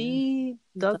 She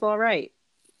does all right.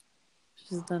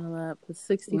 She's done a lot. But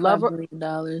 $65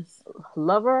 million.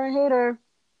 Love her or hate her.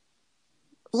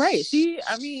 Right. She's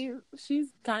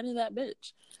kind of that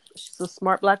bitch. She's a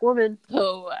smart Black woman.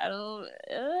 So I don't.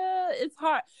 It's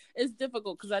hard. It's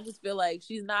difficult because I just feel like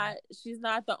she's not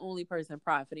the only person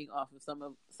profiting off of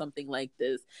something like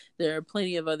this. There are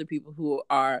plenty of other people who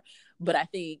are, but I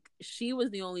think she was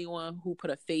the only one who put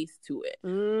a face to it.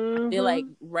 Mm-hmm. I feel like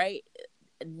right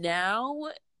now,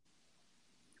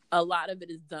 a lot of it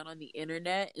is done on the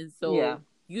internet, and so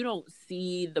you don't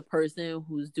see the person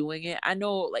who's doing it. I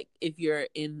know, like if you're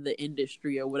in the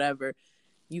industry or whatever,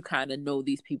 you kind of know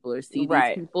these people or see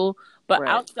these people. But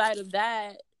outside of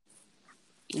that,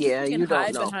 you can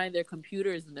hide behind their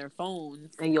computers and their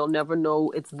phones. And you'll never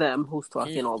know it's them who's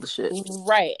talking all the shit.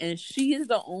 Right. And she is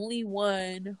the only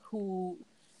one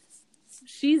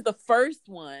she's the first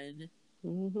one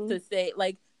to say,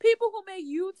 like, people who make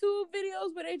YouTube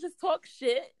videos where they just talk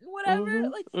shit and whatever.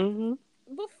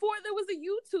 Before there was a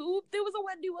YouTube, there was a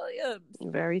Wendy Williams.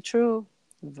 Very true.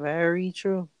 Very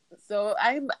true. So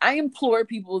I implore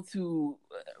people to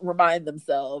remind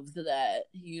themselves that,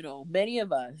 many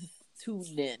of us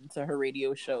tuned in to her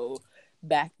radio show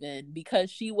back then because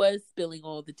she was spilling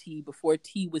all the tea before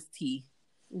tea was tea.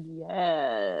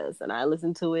 Yes. And I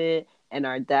listened to it and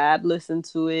our dad listened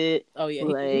to it. Oh yeah.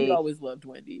 He always loved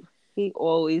Wendy. He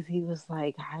was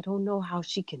like, I don't know how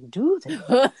she can do this,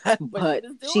 but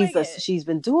she's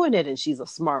been doing it, and she's a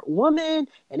smart woman,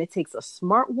 and it takes a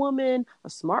smart woman, a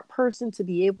smart person to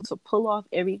be able to pull off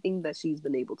everything that she's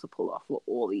been able to pull off for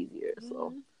all these years.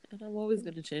 So, and I'm always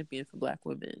going to champion for Black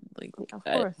women. Like, of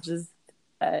course,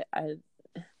 I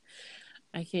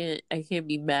can't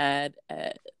be mad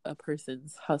at a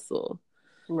person's hustle,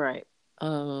 right?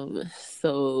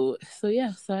 So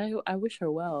I wish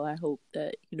her well. I hope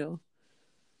that,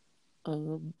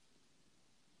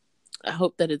 I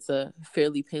hope that it's a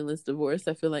fairly painless divorce.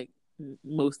 I feel like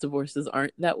most divorces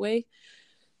aren't that way.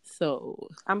 So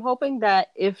I'm hoping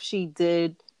that if she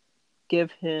did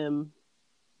give him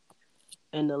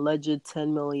an alleged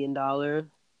 $10 million,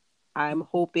 I'm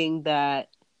hoping that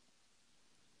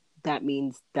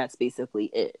means that's basically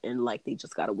it. And like, they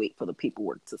just got to wait for the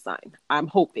paperwork to sign. I'm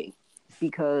hoping.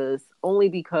 Because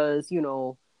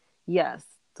yes,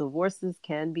 divorces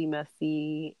can be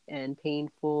messy and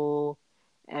painful.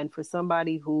 And for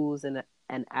somebody who's an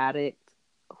addict,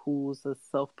 who's a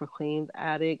self-proclaimed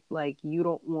addict, like, you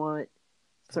don't want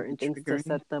certain things to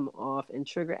set them off and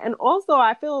trigger. And also,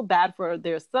 I feel bad for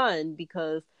their son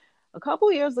because a couple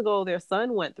years ago, their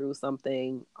son went through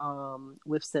something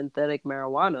with synthetic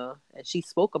marijuana. And she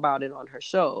spoke about it on her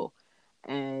show.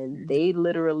 And they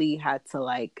literally had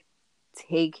to,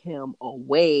 take him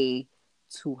away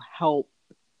to help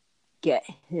get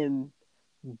him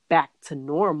back to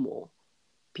normal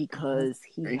because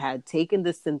he had taken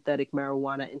the synthetic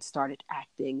marijuana and started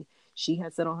acting. She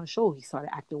had said on her show, he started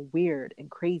acting weird and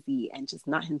crazy and just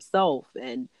not himself.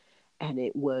 And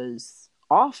it was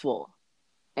awful.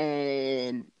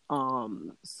 And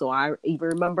so I even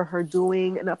remember her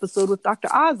doing an episode with Dr.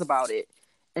 Oz about it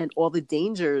and all the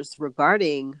dangers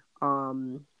regarding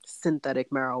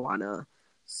synthetic marijuana.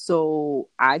 So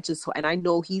and I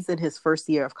know he's in his first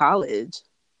year of college.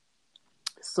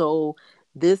 So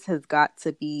this has got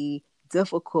to be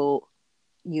difficult.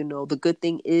 You know, the good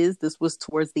thing is this was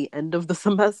towards the end of the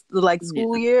semester, like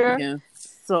school year. Yeah.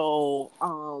 So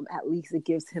at least it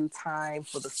gives him time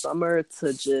for the summer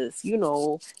to just, you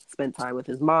know, spend time with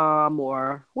his mom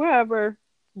or wherever.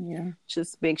 Yeah.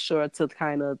 Just make sure to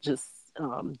kind of just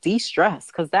de-stress,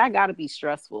 because that got to be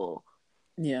stressful.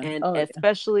 Yeah. And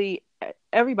especially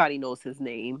everybody knows his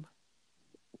name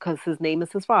because his name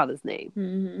is his father's name.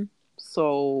 Mm-hmm.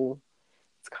 So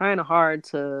it's kind of hard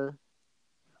to,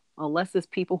 unless it's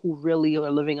people who really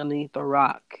are living underneath a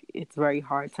rock, it's very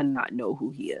hard to not know who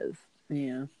he is.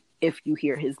 Yeah. If you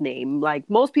hear his name, like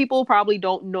most people probably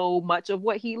don't know much of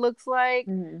what he looks like,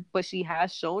 but she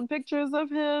has shown pictures of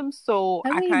him, so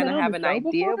I kind of have an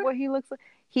idea of what he looks like.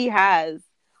 He has,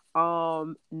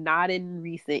 not in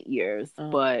recent years,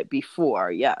 but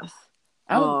before, yes.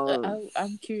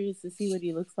 I'm curious to see what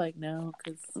he looks like now,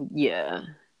 because yeah,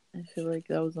 I feel like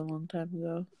that was a long time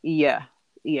ago. Yeah.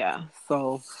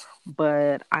 So,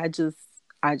 but I just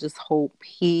hope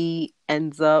he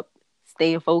ends up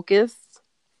staying focused.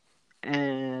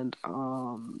 And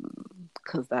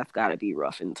because that's got to be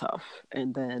rough and tough.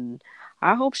 And then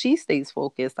I hope she stays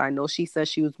focused. I know she said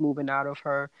she was moving out of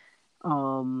her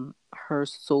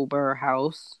sober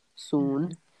house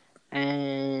soon.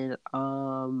 And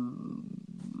I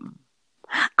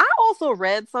also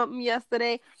read something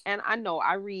yesterday, and I know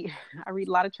I read a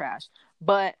lot of trash,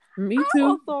 but me too. I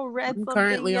also read something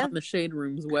currently on the Shade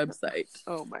Room's website.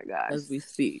 Oh my gosh, as we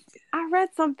speak. I read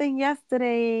something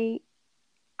yesterday.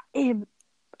 I'm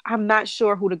not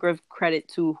sure who to give credit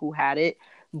to who had it,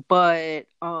 but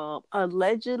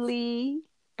allegedly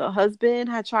the husband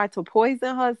had tried to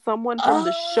poison her. Someone from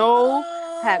the show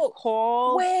had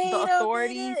called the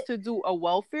authorities to do a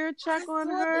welfare check on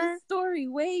her. This story.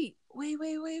 Wait. Let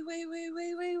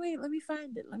me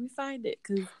find it.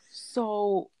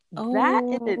 So that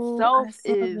in itself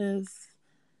is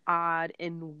odd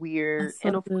and weird.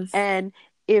 And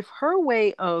if her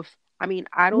way of, I mean,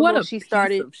 I don't know if she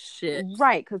started shit.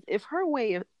 Right, because if her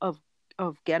way of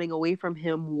getting away from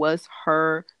him was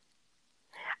her,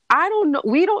 I don't know.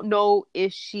 We don't know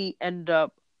if she ended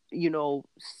up, you know,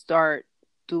 start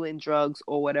doing drugs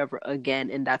or whatever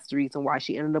again, and that's the reason why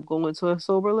she ended up going to a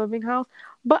sober living house.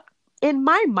 But in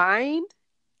my mind,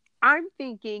 I'm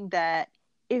thinking that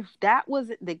if that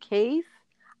wasn't the case,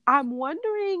 I'm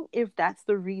wondering if that's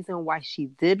the reason why she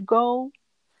did go,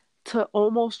 to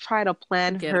almost try to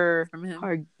plan her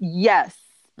yes.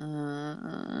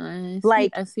 I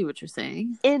see what you're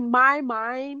saying. In my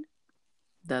mind,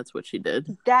 that's what she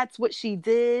did.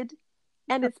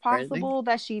 And it's possible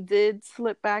that she did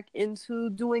slip back into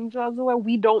doing drugs, or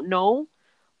we don't know.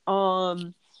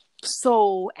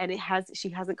 So, and she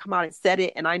hasn't come out and said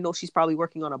it, and I know she's probably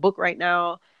working on a book right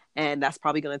now, and that's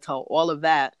probably going to tell all of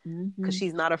that, because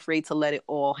she's not afraid to let it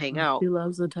all hang out. She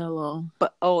loves to tell all.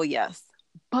 But yes.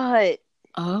 But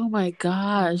oh my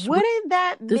gosh, wouldn't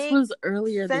that this make was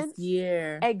earlier sense? This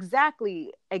year?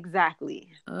 Exactly.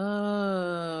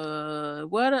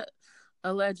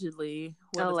 Allegedly.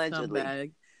 What a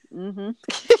scumbag. Mm-hmm.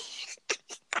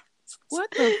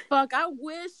 What the fuck? I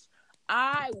wish.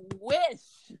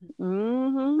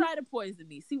 Mm-hmm. Try to poison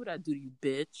me. See what I do to you,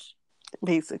 bitch.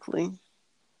 Basically.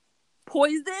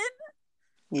 Poison?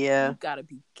 Yeah. You gotta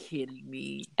be kidding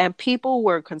me. And people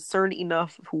were concerned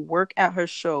enough who work at her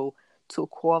show to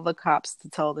call the cops to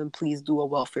tell them, please do a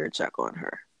welfare check on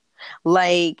her.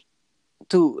 Like,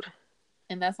 dude.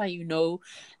 And that's how you know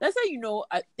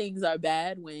things are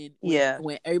bad, when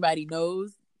everybody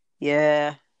knows.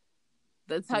 Yeah.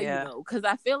 That's how you know. Because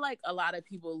I feel like a lot of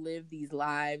people live these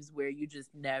lives where you just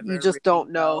never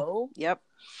don't know. Yep.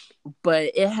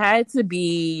 But it had to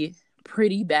be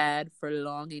pretty bad for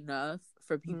long enough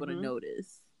for people to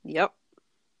notice. Yep.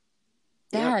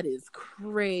 That is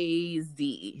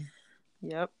crazy.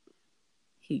 Yep.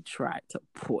 He tried to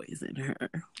poison her.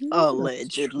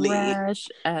 Allegedly. Trash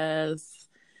ass.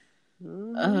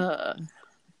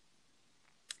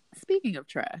 Speaking of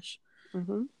trash.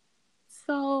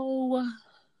 So,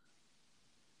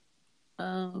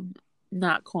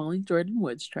 not calling Jordyn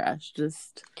Woods trash,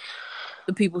 just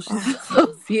the people she's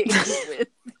associated with.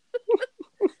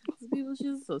 The people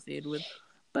she's associated with.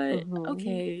 But,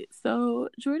 okay, so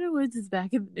Jordyn Woods is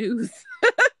back in the news.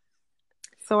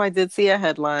 So I did see a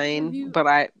headline, but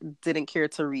I didn't care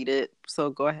to read it.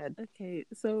 So go ahead. Okay,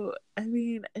 so, I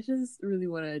mean, I just really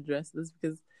want to address this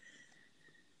because,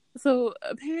 so,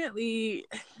 apparently,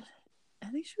 I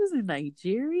think she was in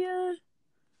Nigeria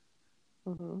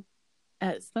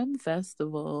at some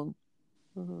festival,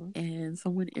 and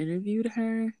someone interviewed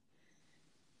her,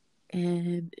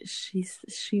 and she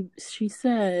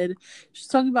said she's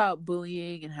talking about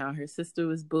bullying and how her sister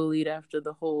was bullied after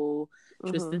the whole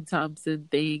Tristan Thompson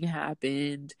thing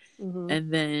happened,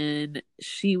 and then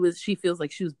she feels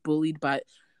like she was bullied by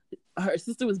her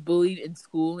sister was bullied in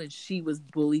school, and she was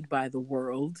bullied by the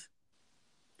world.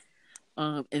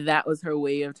 And that was her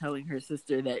way of telling her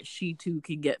sister that she too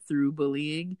can get through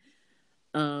bullying.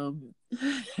 I'm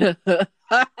sorry.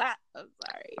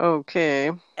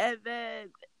 Okay. And then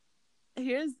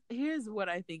here's what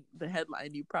I think the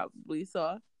headline you probably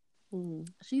saw.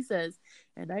 She says,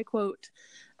 and I quote,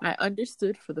 "I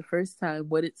understood for the first time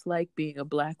what it's like being a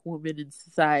Black woman in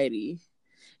society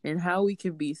and how we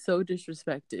can be so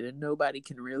disrespected and nobody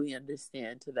can really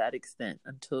understand to that extent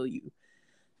until you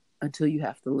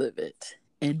have to live it."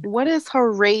 And what does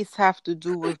her race have to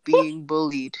do with being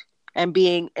bullied and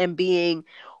being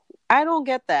I don't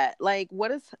get that. Like,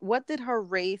 what did her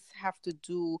race have to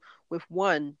do with,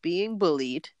 one, being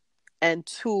bullied, and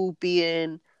two,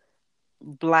 being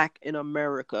Black in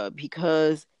America?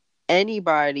 Because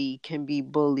anybody can be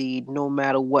bullied no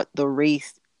matter what the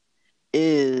race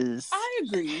is. I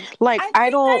agree. Like, I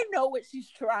know what she's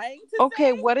trying to say.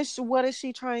 Okay, what is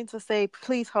she trying to say?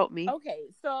 Please help me. Okay,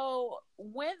 so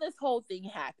when this whole thing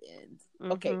happened,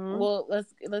 okay, well,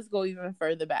 let's go even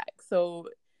further back. So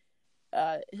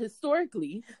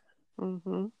historically,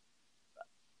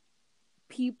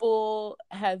 people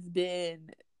have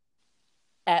been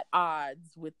at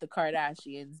odds with the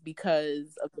Kardashians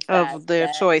because of the fact of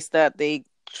their choice that they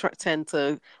tend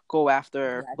to go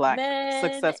after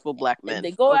successful Black men.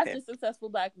 They go after successful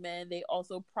Black men. They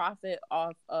also profit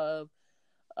off of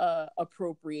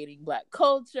appropriating Black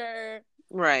culture,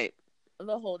 right?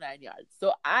 The whole 9 yards.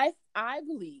 So I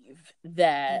believe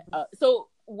that. So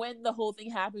when the whole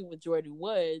thing happened with Jordyn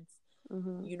Woods,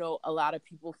 you know, a lot of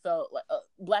people felt like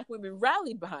Black women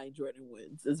rallied behind Jordyn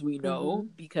Woods, as we know,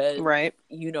 because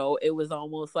you know, it was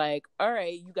almost like, all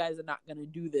right, you guys are not going to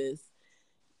do this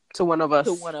to one of us.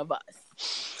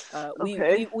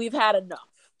 We've had enough.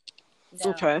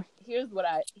 Now, okay. Here's what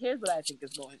I think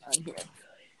is going on here.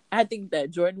 I think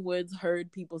that Jordyn Woods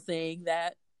heard people saying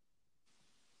that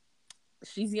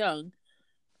she's young.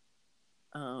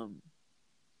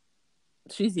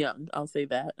 She's young. I'll say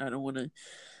that. I don't want to.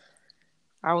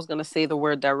 I was gonna say the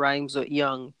word that rhymes with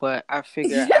young, but I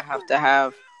figure I have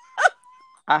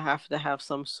to have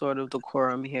some sort of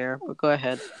decorum here. But go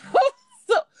ahead.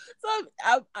 So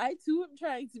I too am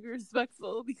trying to be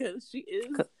respectful because she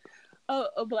is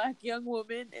a Black young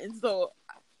woman, and so.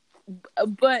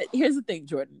 But here's the thing,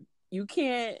 Jordan. You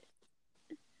can't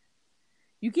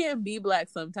be Black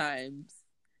sometimes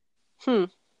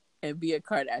and be a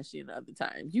Kardashian other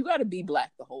times. You got to be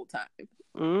Black the whole time.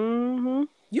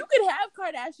 You could have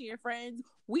Kardashian friends.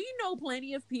 We know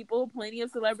plenty of people, plenty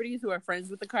of celebrities who are friends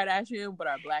with the Kardashian but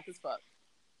are Black as fuck.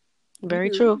 Very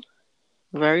true.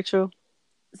 Very true.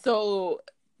 So,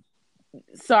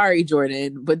 sorry,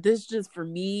 Jordan, but this just for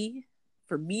me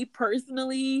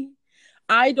personally,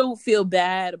 I don't feel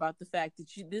bad about the fact that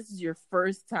this is your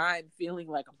first time feeling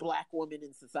like a Black woman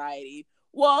in society.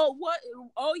 Well, what?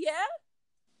 Oh, yeah?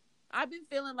 I've been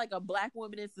feeling like a Black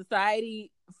woman in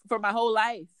society for my whole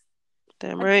life.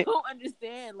 Damn right. I don't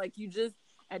understand. Like, you just,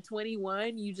 at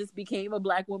 21, you just became a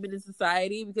Black woman in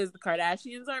society because the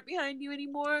Kardashians aren't behind you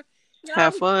anymore. You know,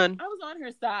 Have fun. I was on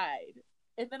her side.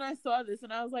 And then I saw this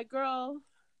and I was like, girl.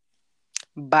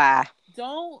 Bye.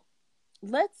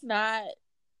 Let's not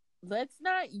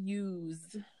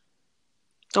use.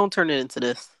 Don't turn it into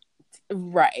this.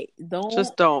 Right.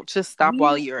 Just stop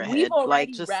while you're ahead. We've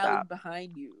already just rallied stop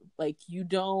behind you. Like, you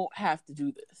don't have to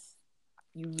do this.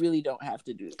 You really don't have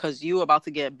to do this. Because you about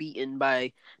to get beaten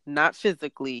by, not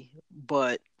physically,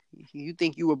 but you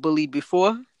think you were bullied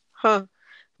before? Huh?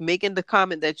 Making the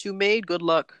comment that you made, good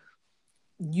luck.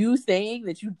 You saying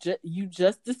that you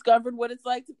just discovered what it's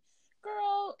like to,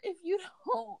 girl, if you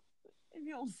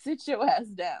don't sit your ass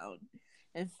down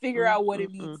and figure out what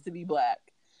it means to be Black.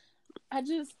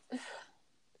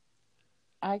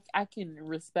 I can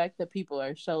respect that people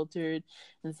are sheltered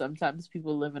and sometimes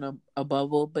people live in a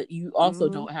bubble, but you also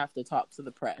don't have to talk to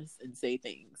the press and say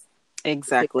things.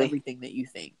 Exactly. Say everything that you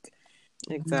think.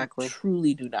 Exactly. You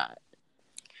truly do not.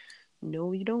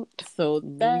 No, you don't. So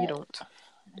no, you don't.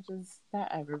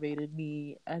 That aggravated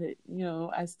me. I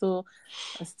still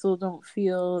don't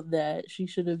feel that she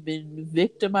should have been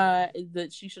victimized,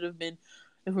 that she should have been,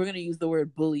 if we're going to use the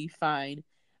word bully, fine.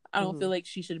 I don't feel like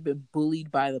she should have been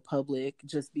bullied by the public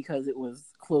just because it was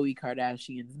Khloe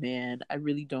Kardashian's man. I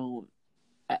really don't.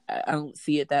 I don't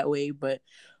see it that way, but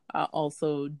I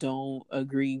also don't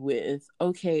agree with,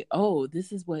 okay, oh,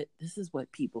 this is what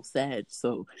people said,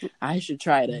 so I should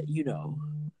try to,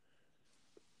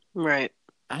 right.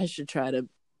 I should try to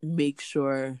make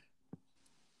sure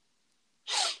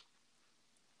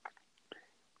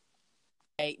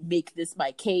I make this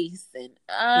my case, and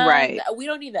Right. we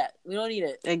don't need that. We don't need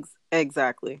it.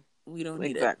 Exactly. We don't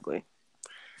need it. Exactly.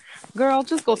 Girl,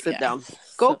 just go sit down.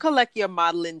 Go So, collect your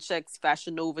modeling checks,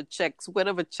 Fashion Nova checks,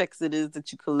 whatever checks it is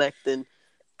that you collect, and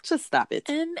just stop it.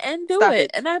 and do stop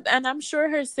it. And I'm sure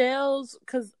her sales,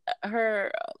 because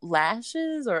her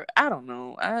lashes, or I don't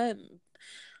know, I'm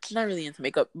not really into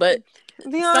makeup, but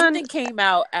something came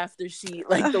out after she,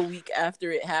 like, the week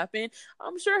after it happened.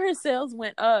 I'm sure her sales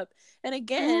went up. And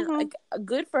again, like,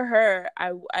 good for her.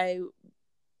 I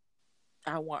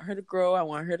want her to grow. I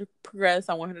want her to progress.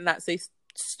 I want her to not say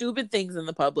stupid things in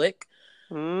the public.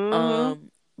 But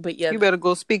yeah, you better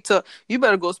go speak to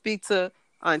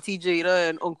Auntie Jada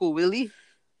and Uncle Willie.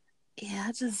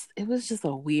 Yeah, it was just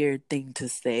a weird thing to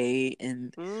say,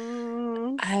 and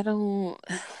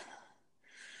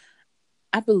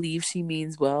I believe she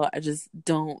means well. I just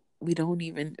don't. We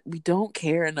don't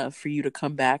care enough for you to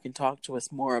come back and talk to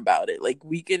us more about it. Like,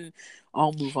 we can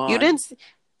all move on.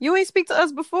 You ain't speak to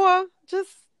us before.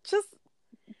 Just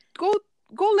go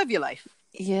live your life.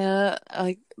 Yeah,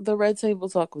 like, the red table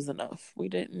talk was enough. We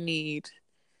don't need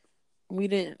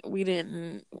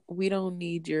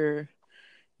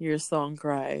your song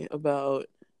cry about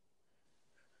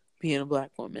being a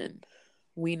Black woman.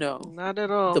 We know. Not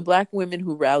at all. The Black women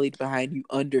who rallied behind you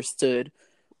understood.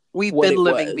 We've been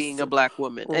living being a Black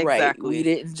woman. Right. Exactly. We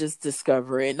didn't just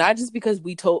discover it. Not just because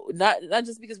we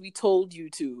told you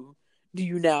to. Do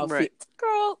you now feel,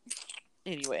 girl?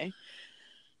 Anyway.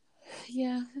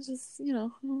 Yeah, I just,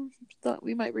 thought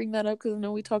we might bring that up because I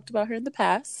know we talked about her in the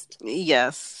past.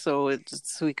 Yes, so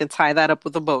we can tie that up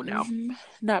with a bow now.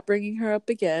 Not bringing her up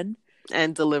again.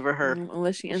 And deliver her.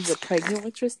 Unless she ends up pregnant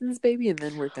with Tristan's baby, and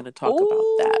then we're going to talk about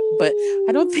that. But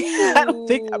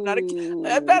I'm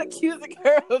not accusing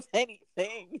her of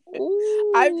anything.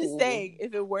 I'm just saying,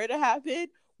 if it were to happen,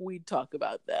 we'd talk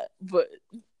about that. But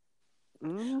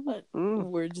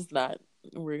we're just not.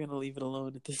 We're going to leave it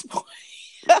alone at this point.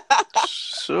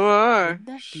 Sure.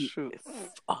 That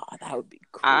would be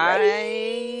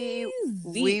crazy.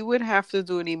 We would have to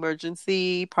do an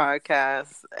emergency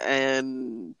podcast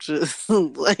and just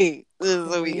like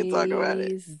so we can talk about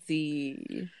it.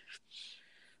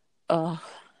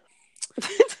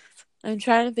 I'm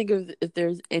trying to think of if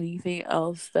there's anything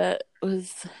else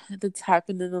that's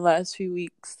happened in the last few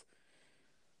weeks.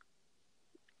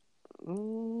 I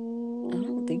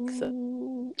don't think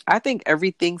so. I think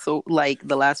everything like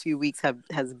the last few weeks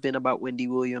has been about Wendy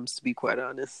Williams, to be quite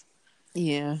honest.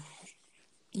 Yeah.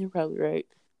 You're probably right.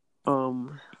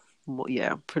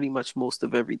 Yeah, pretty much most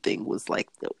of everything was like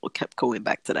kept going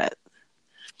back to that.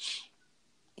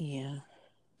 Yeah.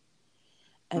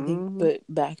 I think, but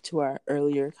back to our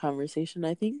earlier conversation,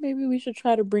 I think maybe we should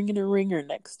try to bring in a ringer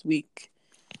next week.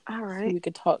 All right. So we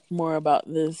could talk more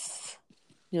about this,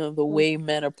 the way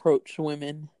men approach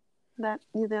women. That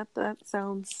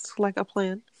sounds like a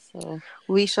plan. So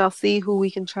we shall see who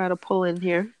we can try to pull in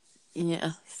here.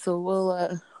 Yeah. So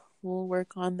we'll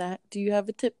work on that. Do you have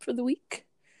a tip for the week?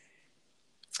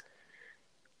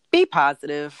 Be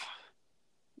positive.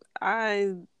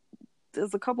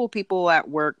 There's a couple people at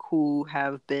work who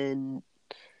have been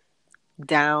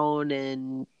down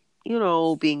and,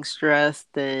 being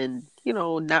stressed and,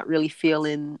 not really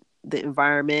feeling the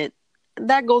environment.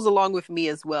 That goes along with me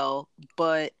as well.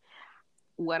 But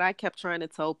what I kept trying to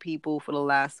tell people for the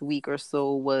last week or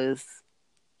so was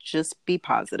just be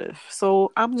positive.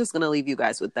 So I'm just going to leave you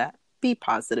guys with that. Be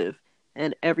positive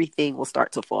and everything will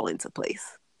start to fall into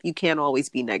place. You can't always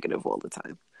be negative all the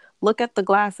time. Look at the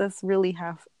glass that's really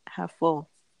half full.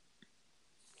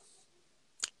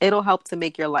 It'll help to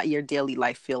make your daily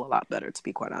life feel a lot better, to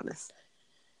be quite honest.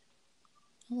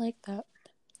 I like that.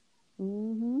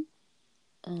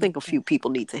 I think a few people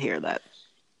need to hear that.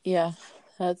 Yeah,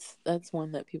 that's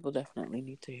one that people definitely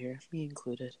need to hear, me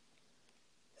included.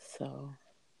 So,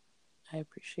 I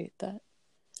appreciate that.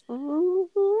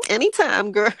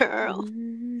 Anytime, girl.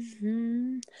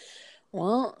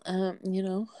 Well,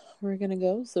 we're gonna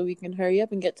go so we can hurry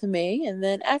up and get to May, and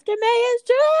then after May is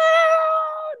June.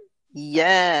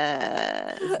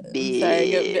 Yes, bitch.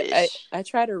 Sorry, I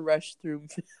try to rush through.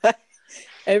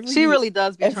 She really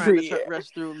does be trying to rush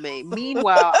through May.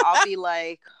 Meanwhile, I'll be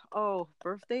like, "Oh,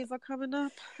 birthdays are coming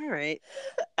up. All right."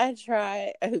 I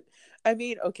try. I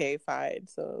mean, okay, fine.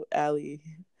 So, Allie,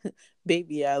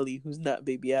 Baby Allie, who's not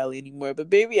Baby Allie anymore, but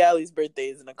Baby Allie's birthday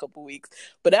is in a couple weeks.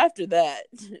 But after that,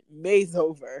 May's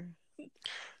over.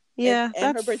 Yeah,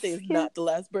 and her birthday is not the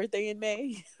last birthday in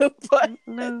May. But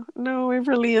no, it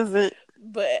really isn't.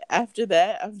 But after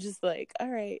that, I'm just like, all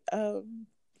right,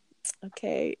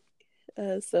 okay.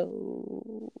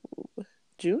 So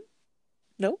June?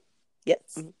 No?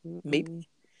 Yes. Maybe.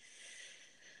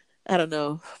 I don't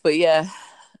know. But yeah,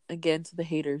 again to the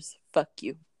haters, fuck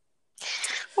you.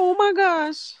 Oh my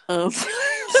gosh.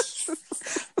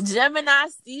 Gemini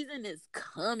season is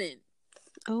coming.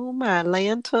 Oh my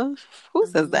Atlanta. Who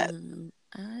says that?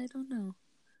 I don't know.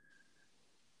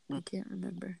 I can't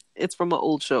remember. It's from an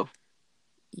old show.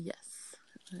 Yes.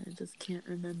 I just can't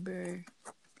remember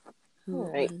who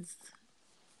it was.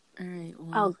 All right.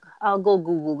 Well, I'll go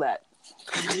Google that.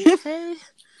 Okay.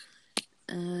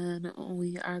 And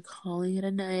we are calling it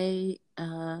a night.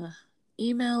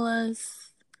 Email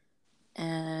us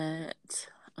at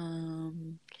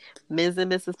Ms.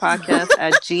 and Mrs. Podcast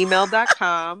at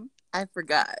gmail.com. I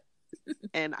forgot.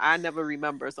 And I never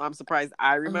remember, so I'm surprised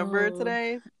I remember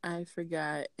today. I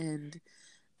forgot. And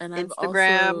Instagram,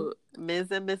 I've also,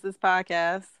 Ms. and Mrs.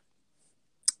 Podcast.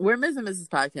 We're Ms. and Mrs.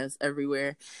 Podcast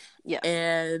everywhere. Yeah.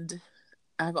 And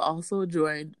I've also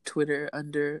joined Twitter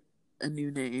under a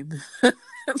new name.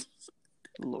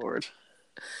 Lord.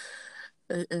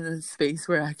 In a space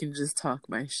where I can just talk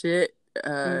my shit.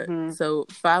 So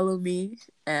follow me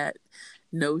at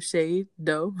No Shade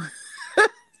Doe.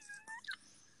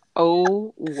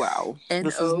 Oh wow.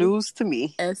 This is news to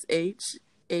me.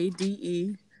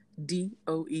 SHADEDOE.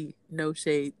 No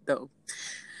Shade Though.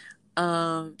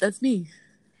 That's me.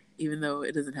 Even though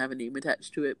it doesn't have a name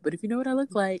attached to it. But if you know what I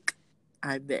look like,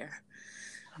 I'm there.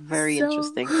 Very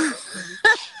interesting.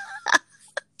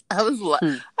 I was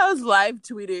live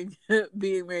tweeting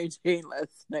being Mary Jane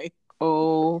last night.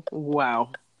 Oh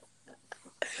wow.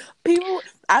 People,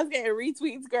 I was getting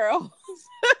retweets, girl.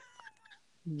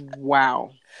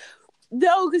 Wow.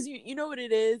 No, because you know what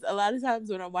it is? A lot of times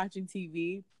when I'm watching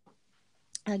TV,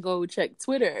 I go check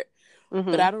Twitter.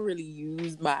 But I don't really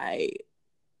use my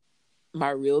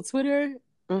real Twitter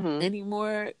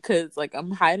anymore because like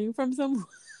I'm hiding from someone.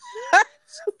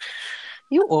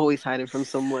 You always hiding from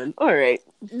someone. All right.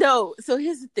 No, so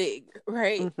here's the thing,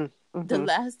 right? The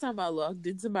last time I logged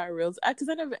into my reels, because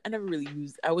I never really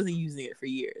I wasn't using it for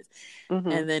years.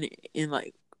 And then in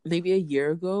like maybe a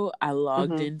year ago, I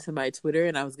logged into my Twitter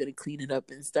and I was gonna clean it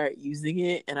up and start using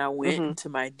it. And I went into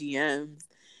my DMs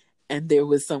and there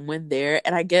was someone there.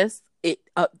 And I guess it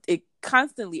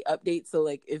constantly updates. So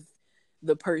like if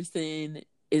the person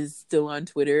is still on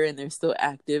Twitter and they're still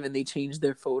active and they change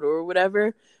their photo or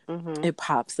whatever, it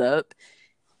pops up.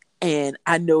 And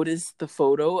I noticed the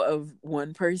photo of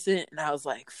one person and I was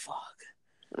like, fuck,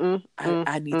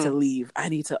 I need to leave. I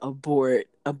need to abort.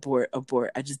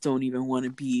 I just don't even want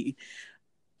to be.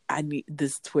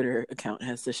 This Twitter account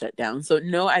has to shut down. So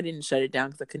no, I didn't shut it down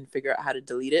because I couldn't figure out how to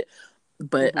delete it.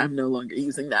 But I'm no longer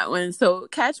using that one. So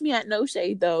catch me at No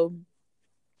Shade though.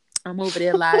 I'm over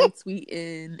there live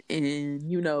tweeting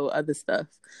and other stuff.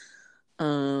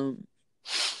 I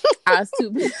was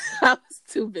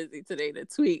too busy today to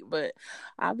tweet, but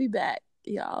I'll be back,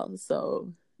 y'all.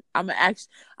 So I'm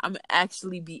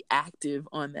actually be active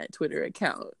on that Twitter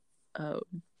account,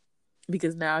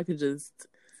 because now I could just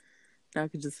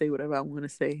say whatever I want to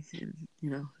say, and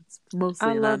it's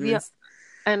mostly anonymous.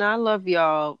 And I love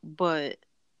y'all, but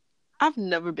I've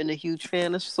never been a huge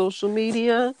fan of social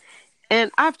media,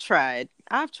 and I've tried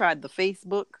the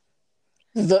Facebook.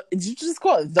 Did you just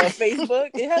call it the Facebook?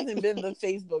 It hasn't been the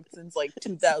Facebook since like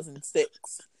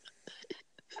 2006.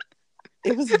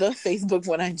 It was the Facebook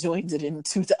when I joined it in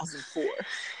 2004.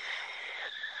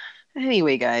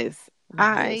 Anyway, guys,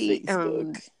 I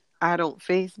don't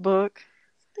Facebook.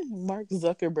 Mark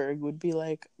Zuckerberg would be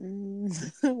like,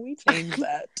 we changed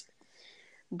that.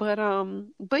 But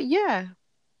yeah,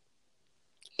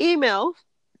 email.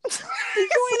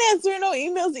 You ain't answering no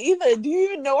emails either. Do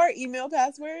you even know our email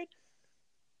password?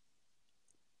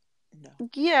 No.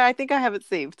 Yeah, I think I have it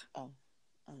saved. Oh.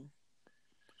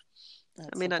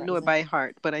 I may not know it by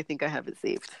heart, but I think I have it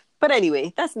saved. But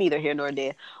anyway, that's neither here nor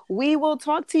there. We will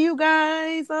talk to you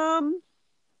guys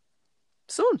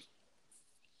soon.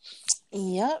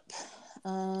 Yep.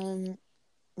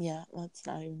 Yeah, let's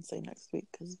not even say next week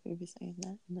because we'll be saying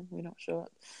that and then we don't show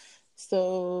up.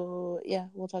 So yeah,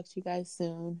 we'll talk to you guys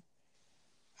soon.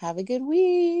 Have a good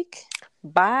week.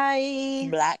 Bye.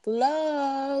 Black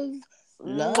love.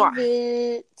 Love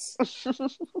it.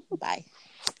 Bye.